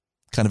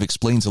 Kind of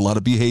explains a lot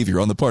of behavior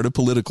on the part of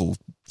political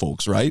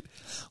folks, right?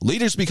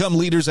 Leaders become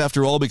leaders,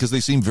 after all, because they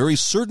seem very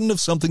certain of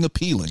something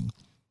appealing.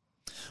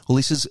 Well,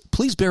 he says,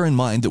 please bear in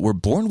mind that we're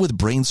born with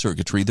brain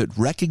circuitry that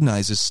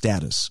recognizes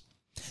status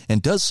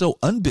and does so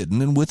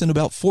unbidden and within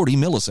about 40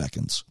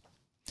 milliseconds.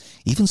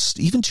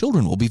 Even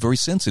children will be very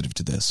sensitive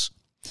to this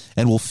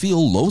and will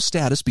feel low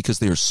status because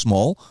they are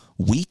small,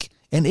 weak,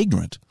 and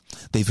ignorant.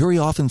 They very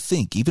often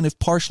think, even if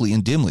partially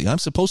and dimly, I'm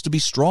supposed to be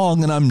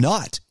strong and I'm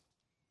not.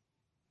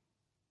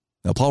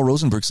 Now, Paul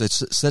Rosenberg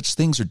says such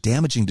things are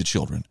damaging to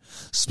children,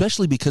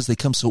 especially because they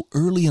come so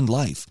early in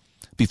life,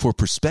 before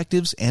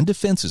perspectives and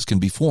defenses can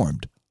be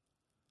formed.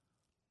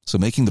 So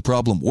making the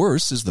problem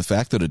worse is the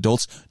fact that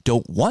adults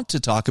don't want to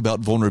talk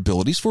about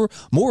vulnerabilities for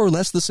more or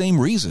less the same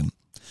reason.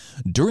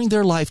 During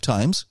their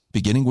lifetimes,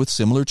 beginning with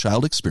similar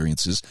child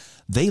experiences,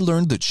 they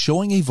learned that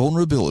showing a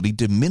vulnerability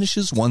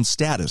diminishes one's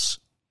status.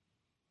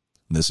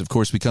 This, of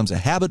course, becomes a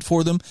habit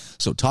for them,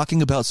 so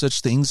talking about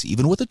such things,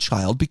 even with a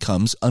child,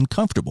 becomes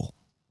uncomfortable.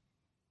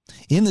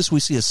 In this, we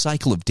see a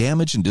cycle of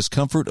damage and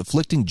discomfort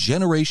afflicting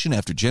generation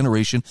after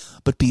generation,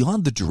 but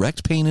beyond the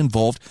direct pain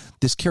involved,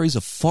 this carries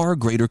a far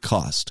greater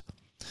cost,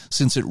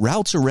 since it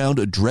routes around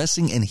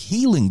addressing and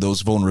healing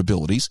those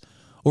vulnerabilities,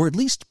 or at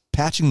least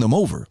patching them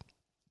over.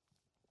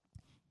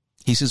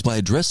 He says, by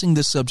addressing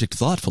this subject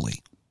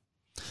thoughtfully,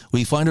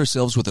 we find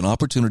ourselves with an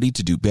opportunity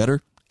to do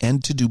better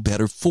and to do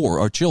better for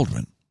our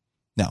children.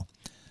 Now,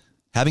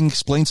 having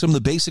explained some of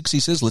the basics, he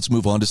says, let's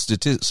move on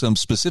to some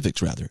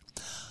specifics, rather.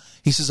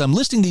 He says, I'm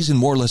listing these in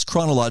more or less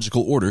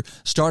chronological order,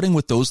 starting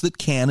with those that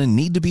can and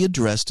need to be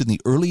addressed in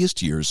the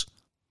earliest years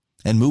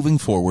and moving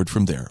forward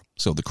from there.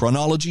 So the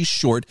chronology is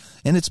short,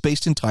 and it's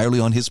based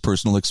entirely on his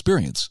personal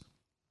experience.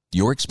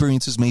 Your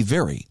experiences may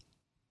vary.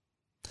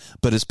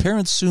 But as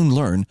parents soon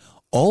learn,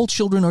 all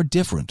children are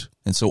different,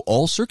 and so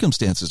all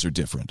circumstances are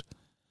different.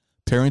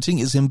 Parenting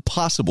is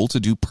impossible to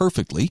do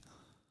perfectly,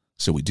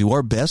 so we do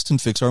our best and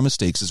fix our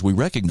mistakes as we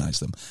recognize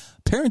them.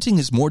 Parenting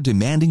is more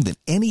demanding than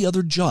any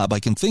other job I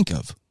can think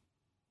of.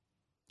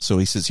 So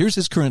he says, here's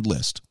his current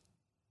list.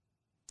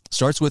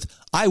 Starts with,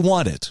 I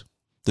want it.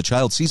 The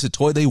child sees a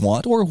toy they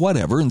want or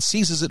whatever and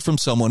seizes it from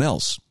someone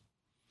else.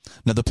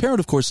 Now, the parent,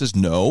 of course, says,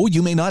 no,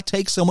 you may not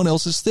take someone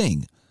else's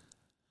thing.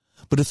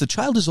 But if the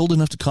child is old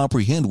enough to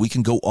comprehend, we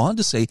can go on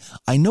to say,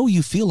 I know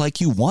you feel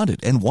like you want it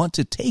and want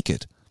to take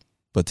it,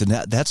 but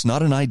that's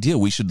not an idea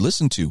we should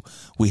listen to.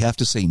 We have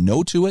to say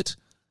no to it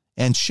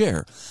and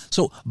share.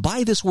 So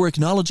by this, we're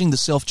acknowledging the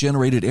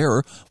self-generated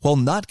error while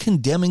not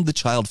condemning the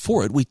child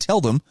for it. We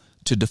tell them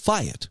to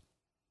defy it.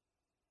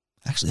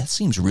 Actually, that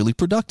seems really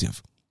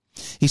productive.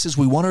 He says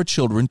we want our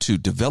children to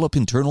develop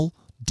internal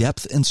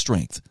depth and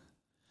strength,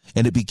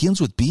 and it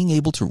begins with being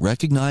able to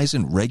recognize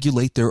and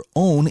regulate their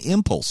own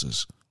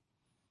impulses.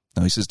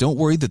 Now, he says, don't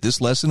worry that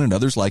this lesson and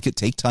others like it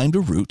take time to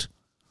root.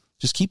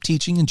 Just keep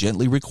teaching and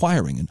gently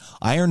requiring. An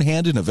iron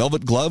hand and a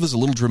velvet glove is a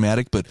little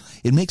dramatic, but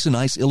it makes a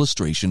nice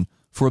illustration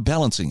for a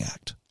balancing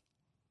act.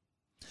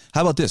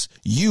 How about this?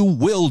 You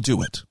will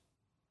do it.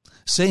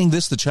 Saying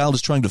this, the child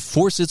is trying to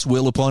force its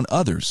will upon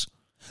others.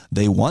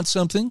 They want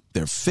something,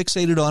 they're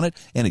fixated on it,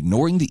 and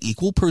ignoring the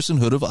equal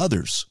personhood of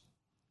others.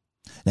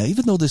 Now,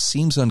 even though this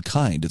seems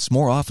unkind, it's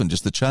more often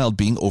just the child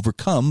being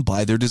overcome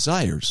by their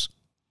desires.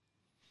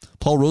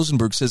 Paul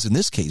Rosenberg says in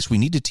this case, we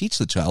need to teach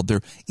the child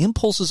their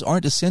impulses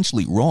aren't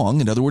essentially wrong,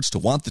 in other words, to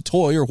want the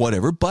toy or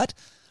whatever, but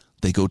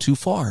they go too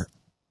far.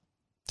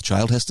 The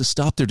child has to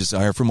stop their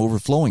desire from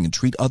overflowing and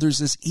treat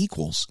others as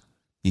equals,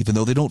 even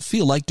though they don't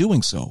feel like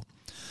doing so.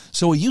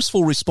 So a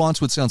useful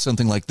response would sound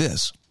something like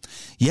this.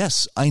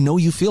 Yes, I know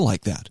you feel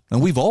like that,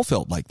 and we've all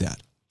felt like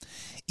that.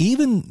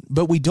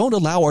 But we don't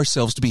allow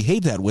ourselves to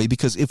behave that way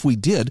because if we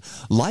did,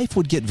 life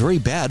would get very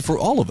bad for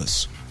all of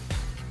us.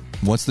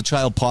 Once the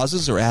child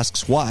pauses or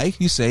asks why,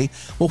 you say,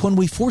 well, when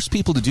we force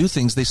people to do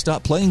things, they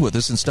stop playing with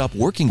us and stop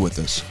working with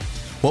us.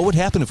 What would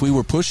happen if we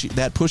were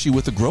pushy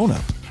with a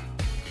grown-up?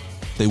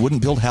 They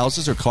wouldn't build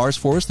houses or cars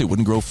for us. They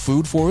wouldn't grow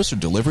food for us or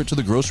deliver it to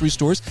the grocery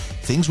stores.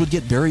 Things would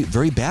get very,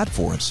 very bad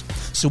for us.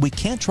 So we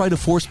can't try to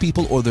force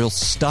people or they'll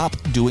stop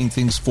doing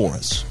things for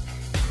us.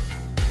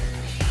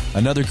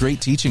 Another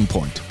great teaching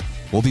point.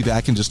 We'll be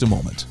back in just a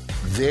moment.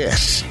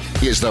 This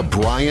is The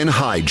Brian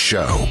Hyde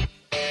Show.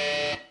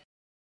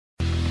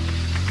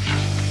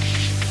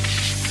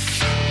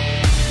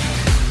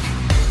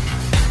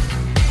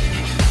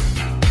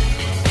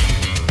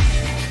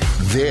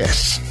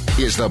 This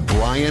is The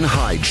Brian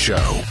Hyde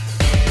Show.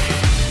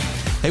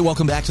 Hey,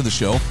 welcome back to the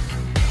show.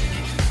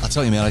 I'll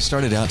tell you, man, I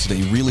started out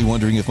today really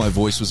wondering if my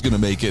voice was going to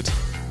make it.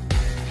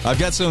 I've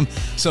got some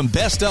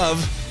best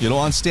of,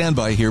 on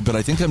standby here, but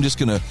I think I'm just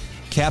going to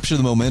capture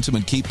the momentum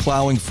and keep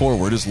plowing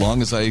forward as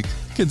long as I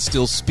can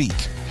still speak.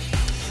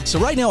 So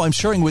right now I'm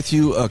sharing with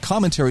you a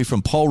commentary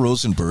from Paul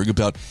Rosenberg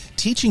about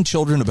teaching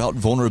children about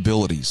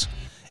vulnerabilities.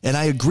 And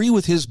I agree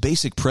with his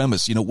basic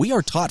premise. We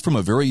are taught from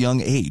a very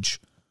young age.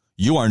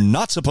 You are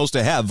not supposed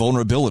to have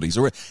vulnerabilities,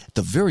 or at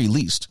the very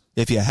least,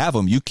 if you have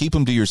them, you keep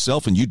them to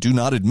yourself and you do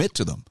not admit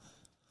to them,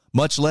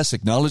 much less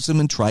acknowledge them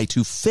and try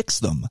to fix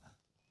them.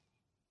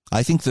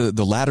 I think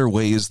the latter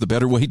way is the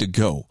better way to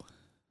go.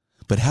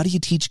 But how do you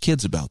teach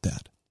kids about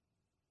that?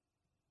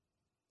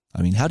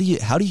 I mean, how do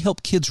you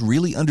help kids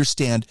really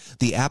understand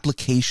the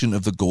application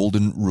of the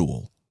golden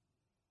rule?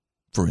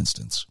 For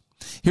instance,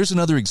 here's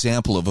another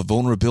example of a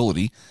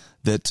vulnerability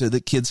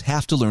that kids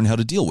have to learn how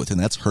to deal with, and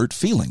that's hurt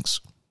feelings.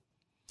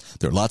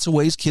 There are lots of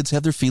ways kids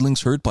have their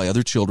feelings hurt by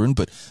other children,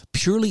 but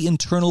purely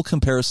internal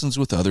comparisons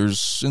with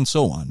others and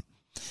so on.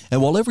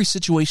 And while every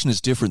situation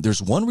is different,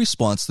 there's one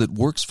response that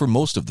works for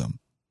most of them.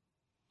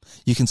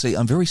 You can say,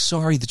 I'm very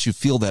sorry that you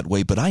feel that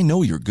way, but I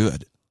know you're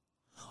good.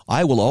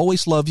 I will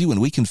always love you, and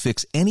we can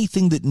fix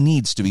anything that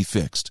needs to be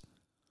fixed.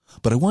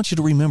 But I want you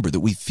to remember that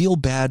we feel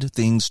bad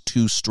things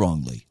too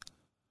strongly.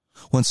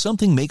 When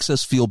something makes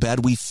us feel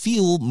bad, we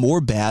feel more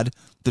bad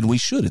than we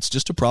should. It's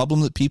just a problem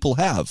that people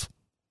have.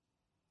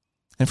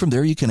 And from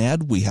there you can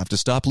add, we have to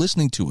stop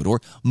listening to it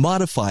or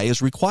modify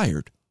as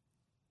required.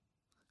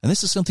 And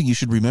this is something you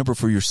should remember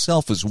for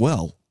yourself as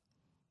well.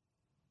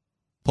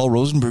 Paul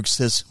Rosenberg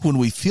says, when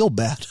we feel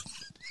bad,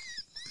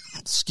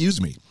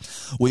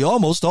 we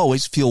almost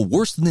always feel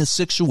worse than this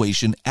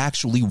situation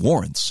actually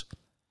warrants.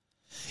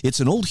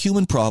 It's an old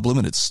human problem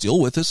and it's still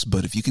with us,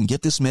 but if you can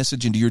get this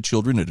message into your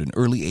children at an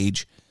early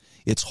age,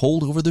 its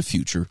hold over the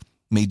future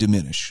may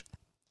diminish.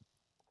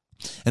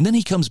 And then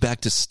he comes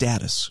back to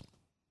status.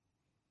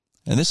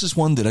 And this is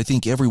one that I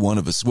think every one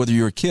of us, whether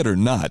you're a kid or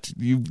not,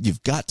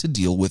 you've got to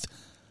deal with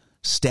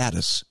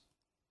status.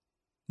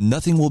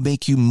 Nothing will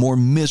make you more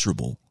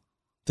miserable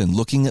than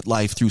looking at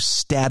life through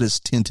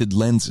status-tinted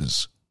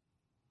lenses.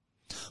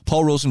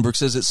 Paul Rosenberg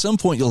says at some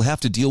point you'll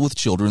have to deal with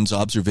children's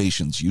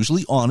observations,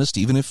 usually honest,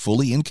 even if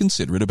fully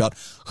inconsiderate, about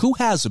who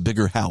has a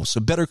bigger house,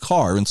 a better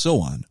car, and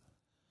so on.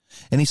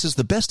 And he says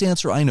the best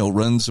answer I know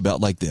runs about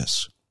like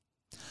this.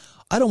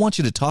 I don't want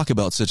you to talk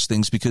about such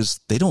things because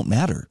they don't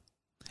matter.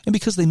 And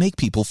because they make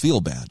people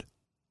feel bad.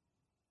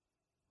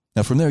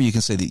 Now, from there, you can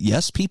say that,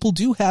 yes, people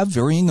do have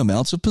varying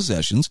amounts of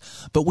possessions,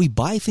 but we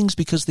buy things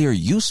because they are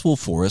useful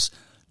for us,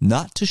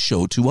 not to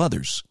show to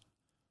others.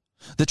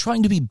 That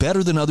trying to be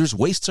better than others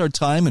wastes our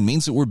time and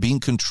means that we're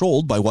being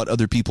controlled by what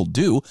other people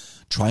do,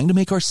 trying to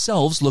make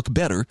ourselves look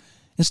better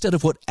instead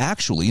of what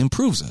actually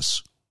improves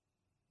us.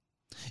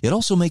 It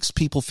also makes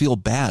people feel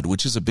bad,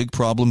 which is a big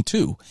problem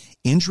too.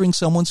 Injuring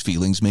someone's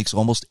feelings makes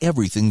almost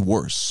everything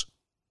worse.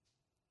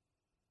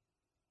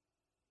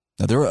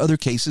 Now, there are other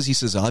cases. He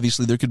says,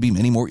 obviously, there could be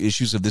many more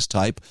issues of this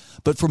type,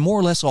 but for more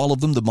or less all of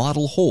them, the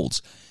model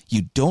holds.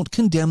 You don't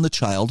condemn the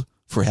child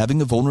for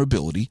having a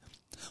vulnerability,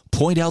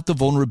 point out the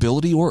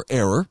vulnerability or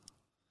error,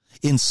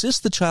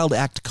 insist the child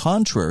act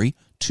contrary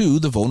to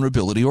the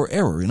vulnerability or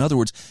error. In other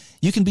words,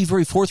 you can be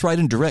very forthright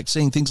and direct,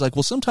 saying things like,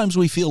 well, sometimes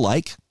we feel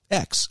like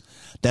X.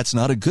 That's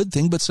not a good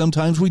thing, but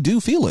sometimes we do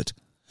feel it.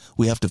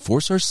 We have to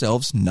force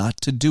ourselves not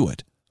to do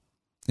it.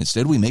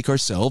 Instead, we make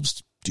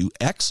ourselves do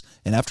X,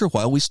 and after a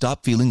while, we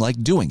stop feeling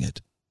like doing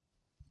it.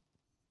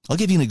 I'll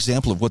give you an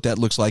example of what that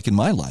looks like in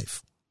my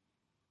life.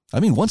 I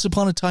mean, once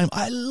upon a time,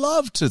 I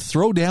loved to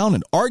throw down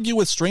and argue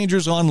with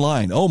strangers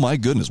online. Oh, my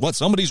goodness, what,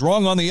 somebody's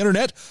wrong on the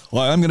internet?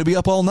 Well, I'm going to be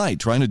up all night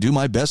trying to do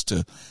my best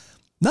to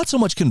not so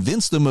much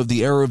convince them of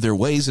the error of their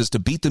ways as to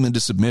beat them into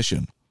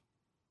submission.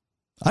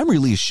 I'm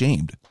really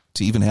ashamed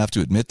to even have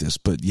to admit this,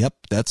 but yep,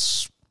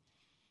 that's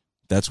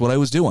what I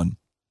was doing.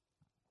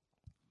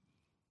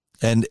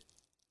 And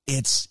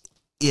it's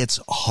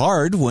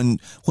hard when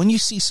you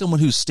see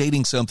someone who's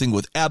stating something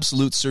with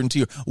absolute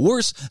certainty, or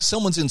worse,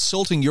 someone's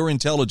insulting your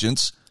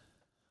intelligence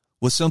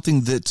with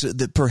something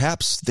that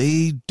perhaps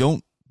they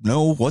don't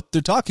know what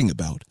they're talking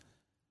about.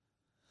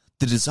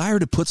 The desire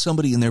to put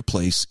somebody in their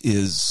place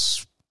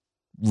is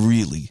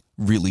really,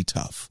 really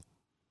tough.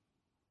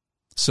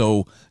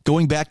 So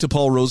going back to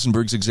Paul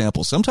Rosenberg's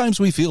example, sometimes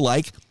we feel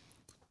like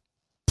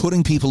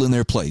putting people in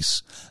their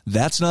place.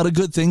 That's not a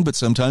good thing, but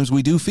sometimes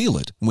we do feel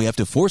it. And we have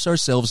to force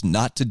ourselves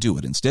not to do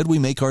it. Instead, we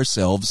make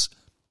ourselves,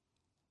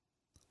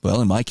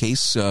 well, in my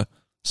case,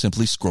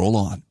 simply scroll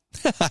on.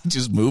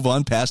 Just move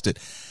on past it.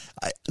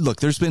 Look,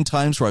 there's been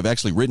times where I've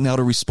actually written out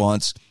a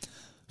response,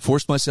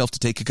 forced myself to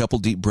take a couple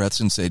deep breaths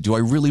and say, do I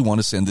really want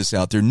to send this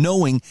out there,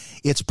 knowing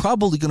it's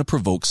probably going to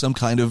provoke some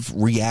kind of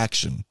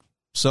reaction,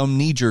 some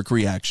knee-jerk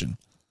reaction.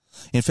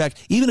 In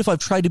fact, even if I've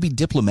tried to be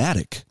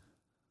diplomatic,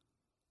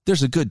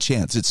 there's a good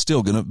chance it's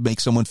still going to make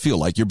someone feel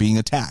like you're being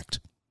attacked.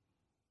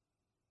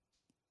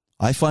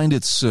 I find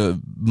it's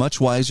much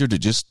wiser to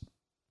just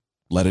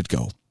let it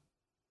go.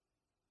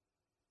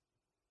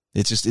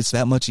 It's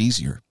that much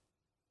easier.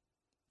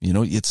 You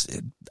know,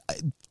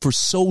 for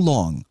so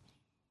long,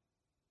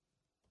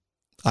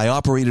 I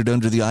operated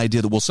under the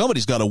idea that, well,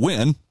 somebody's got to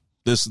win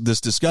this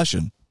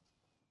discussion.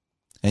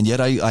 And yet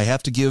I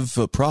have to give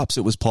props.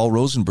 It was Paul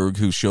Rosenberg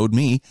who showed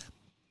me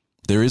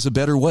there is a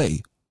better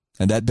way.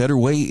 And that better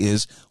way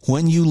is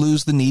when you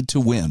lose the need to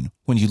win,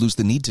 when you lose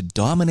the need to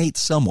dominate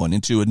someone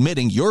into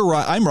admitting you're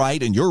right, I'm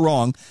right, and you're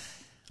wrong,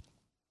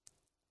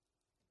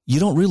 you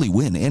don't really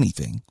win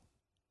anything.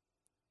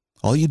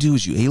 All you do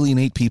is you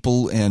alienate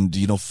people and,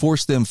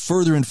 force them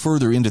further and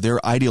further into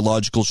their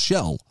ideological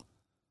shell.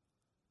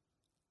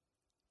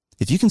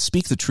 If you can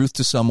speak the truth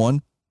to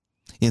someone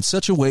in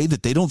such a way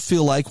that they don't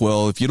feel like,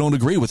 well, if you don't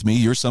agree with me,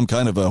 you're some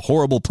kind of a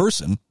horrible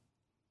person,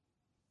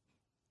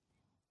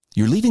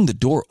 you're leaving the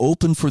door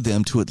open for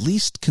them to at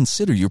least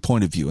consider your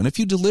point of view. And if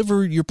you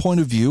deliver your point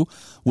of view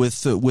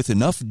with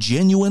enough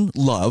genuine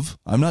love,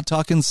 I'm not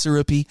talking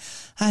syrupy,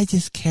 I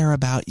just care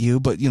about you,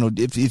 but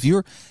if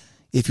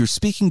you're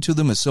speaking to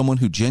them as someone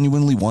who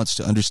genuinely wants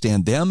to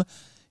understand them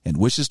and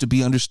wishes to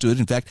be understood,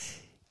 in fact,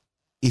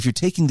 if you're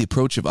taking the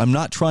approach of, I'm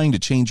not trying to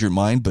change your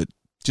mind, but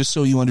just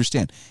so you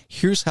understand,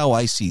 here's how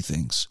I see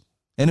things.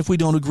 And if we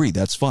don't agree,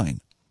 that's fine.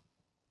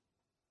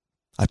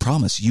 I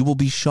promise you will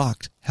be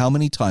shocked how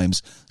many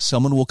times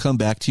someone will come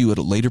back to you at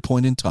a later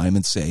point in time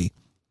and say,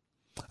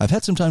 I've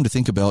had some time to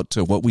think about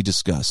what we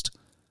discussed.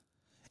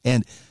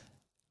 And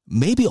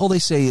maybe all they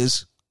say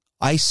is,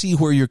 I see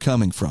where you're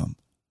coming from.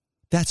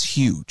 That's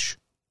huge.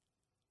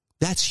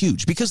 That's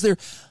huge because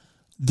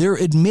they're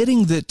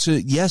admitting that,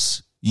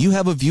 yes, you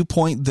have a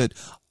viewpoint that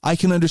I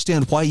can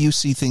understand why you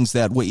see things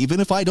that way. Even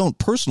if I don't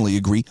personally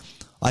agree,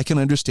 I can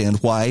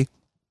understand why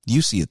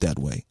you see it that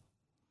way.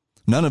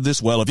 None of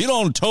this, well, if you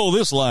don't toe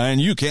this line,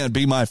 you can't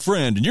be my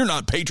friend, and you're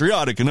not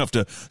patriotic enough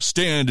to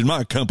stand in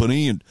my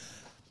company. And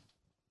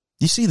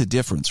you see the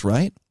difference,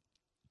 right?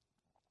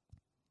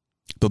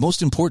 But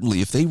most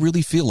importantly, if they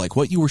really feel like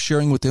what you were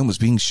sharing with them was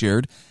being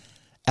shared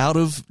out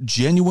of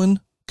genuine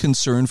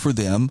concern for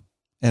them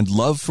and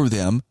love for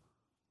them,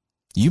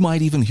 you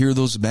might even hear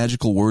those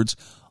magical words,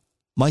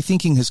 my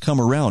thinking has come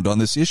around on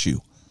this issue.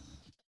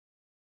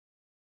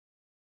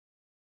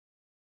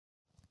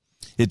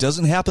 It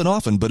doesn't happen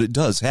often, but it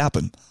does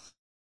happen.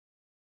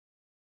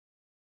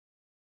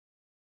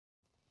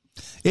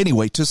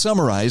 Anyway, to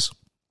summarize,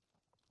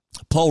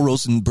 Paul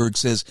Rosenberg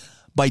says,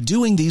 by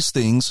doing these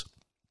things,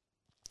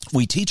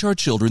 we teach our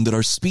children that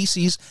our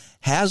species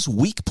has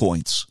weak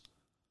points,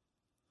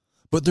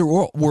 but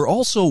we're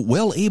also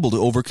well able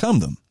to overcome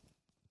them.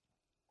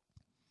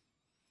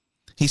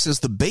 He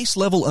says the base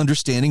level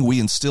understanding we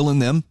instill in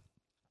them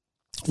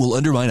will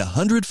undermine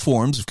 100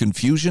 forms of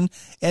confusion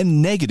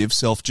and negative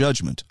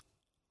self-judgment.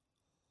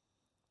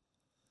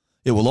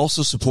 It will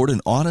also support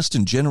an honest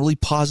and generally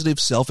positive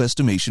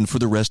self-estimation for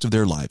the rest of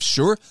their lives.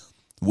 Sure,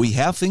 We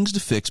have things to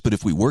fix, but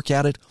if we work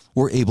at it,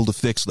 we're able to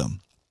fix them.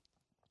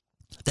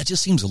 That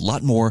just seems a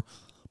lot more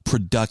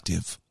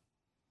productive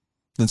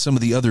than some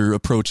of the other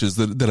approaches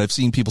that I've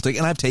seen people take,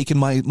 and I've taken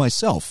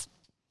myself.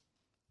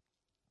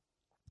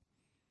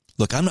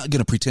 Look, I'm not going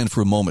to pretend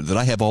for a moment that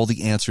I have all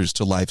the answers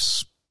to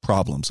life's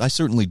problems. I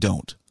certainly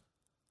don't.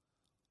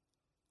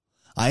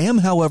 I am,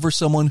 however,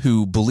 someone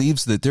who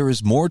believes that there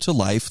is more to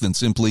life than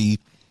simply,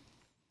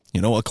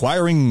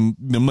 acquiring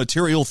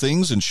material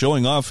things and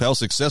showing off how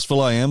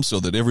successful I am so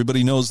that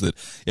everybody knows that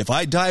if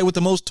I die with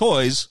the most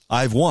toys,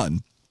 I've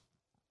won.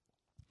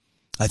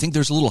 I think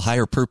there's a little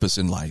higher purpose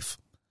in life.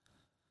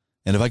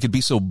 And if I could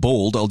be so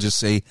bold, I'll just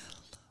say,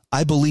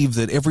 I believe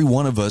that every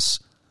one of us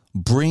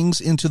brings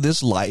into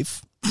this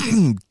life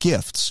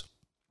gifts.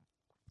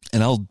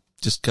 And I'll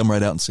just come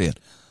right out and say it.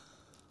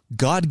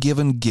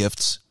 God-given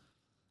gifts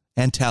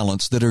and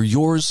talents that are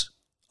yours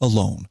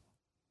alone.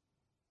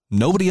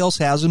 Nobody else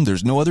has them.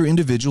 There's no other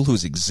individual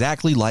who's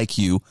exactly like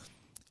you.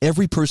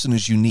 Every person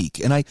is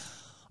unique. And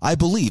I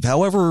believe,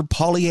 however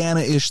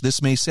Pollyanna-ish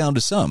this may sound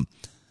to some,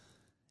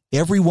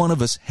 every one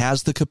of us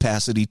has the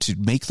capacity to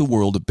make the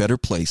world a better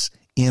place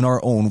in our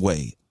own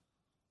way.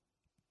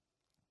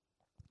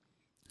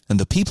 And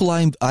the people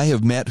I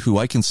have met who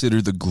I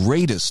consider the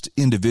greatest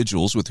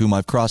individuals with whom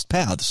I've crossed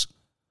paths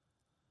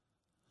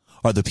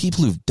are the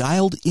people who've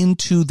dialed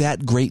into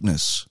that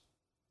greatness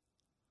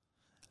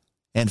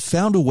and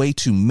found a way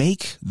to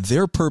make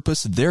their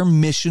purpose, their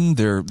mission,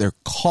 their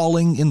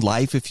calling in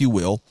life, if you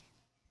will,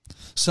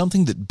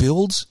 something that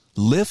builds,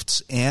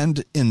 lifts,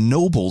 and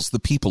ennobles the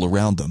people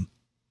around them.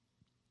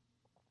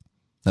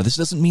 Now, this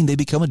doesn't mean they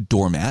become a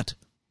doormat.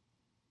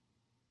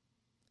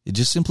 It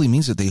just simply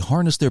means that they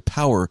harness their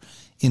power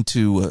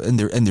into and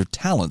their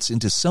talents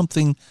into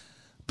something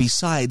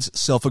besides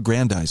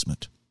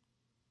self-aggrandizement.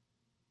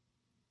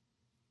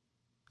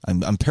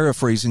 I'm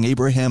paraphrasing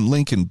Abraham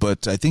Lincoln,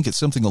 but I think it's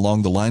something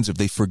along the lines of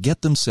they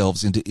forget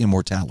themselves into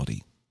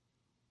immortality.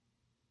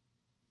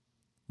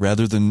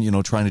 Rather than,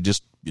 trying to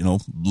just,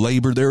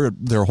 labor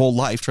their whole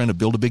life trying to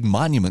build a big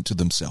monument to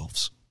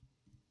themselves.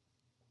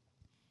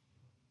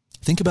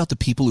 Think about the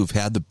people who've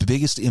had the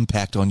biggest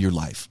impact on your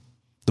life,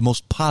 the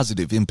most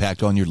positive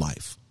impact on your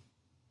life.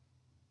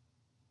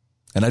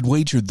 And I'd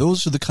wager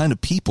those are the kind of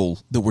people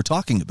that we're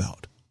talking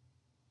about.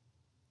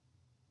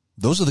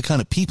 Those are the kind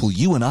of people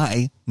you and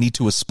I need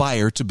to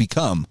aspire to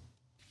become.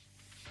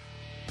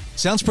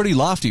 Sounds pretty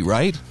lofty,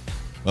 right?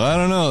 Well, I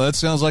don't know. That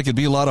sounds like it'd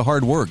be a lot of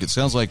hard work. It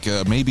sounds like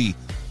maybe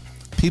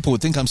people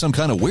would think I'm some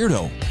kind of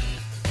weirdo.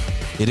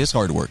 It is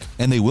hard work,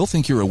 and they will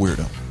think you're a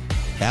weirdo.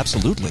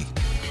 Absolutely.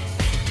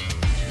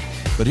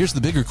 But here's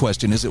the bigger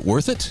question. Is it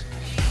worth it?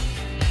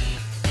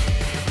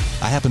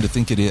 I happen to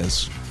think it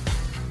is.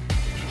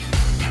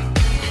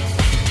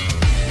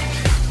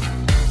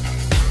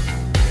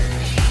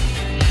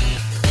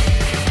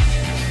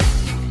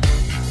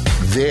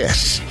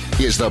 This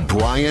is the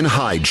Brian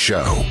Hyde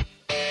Show.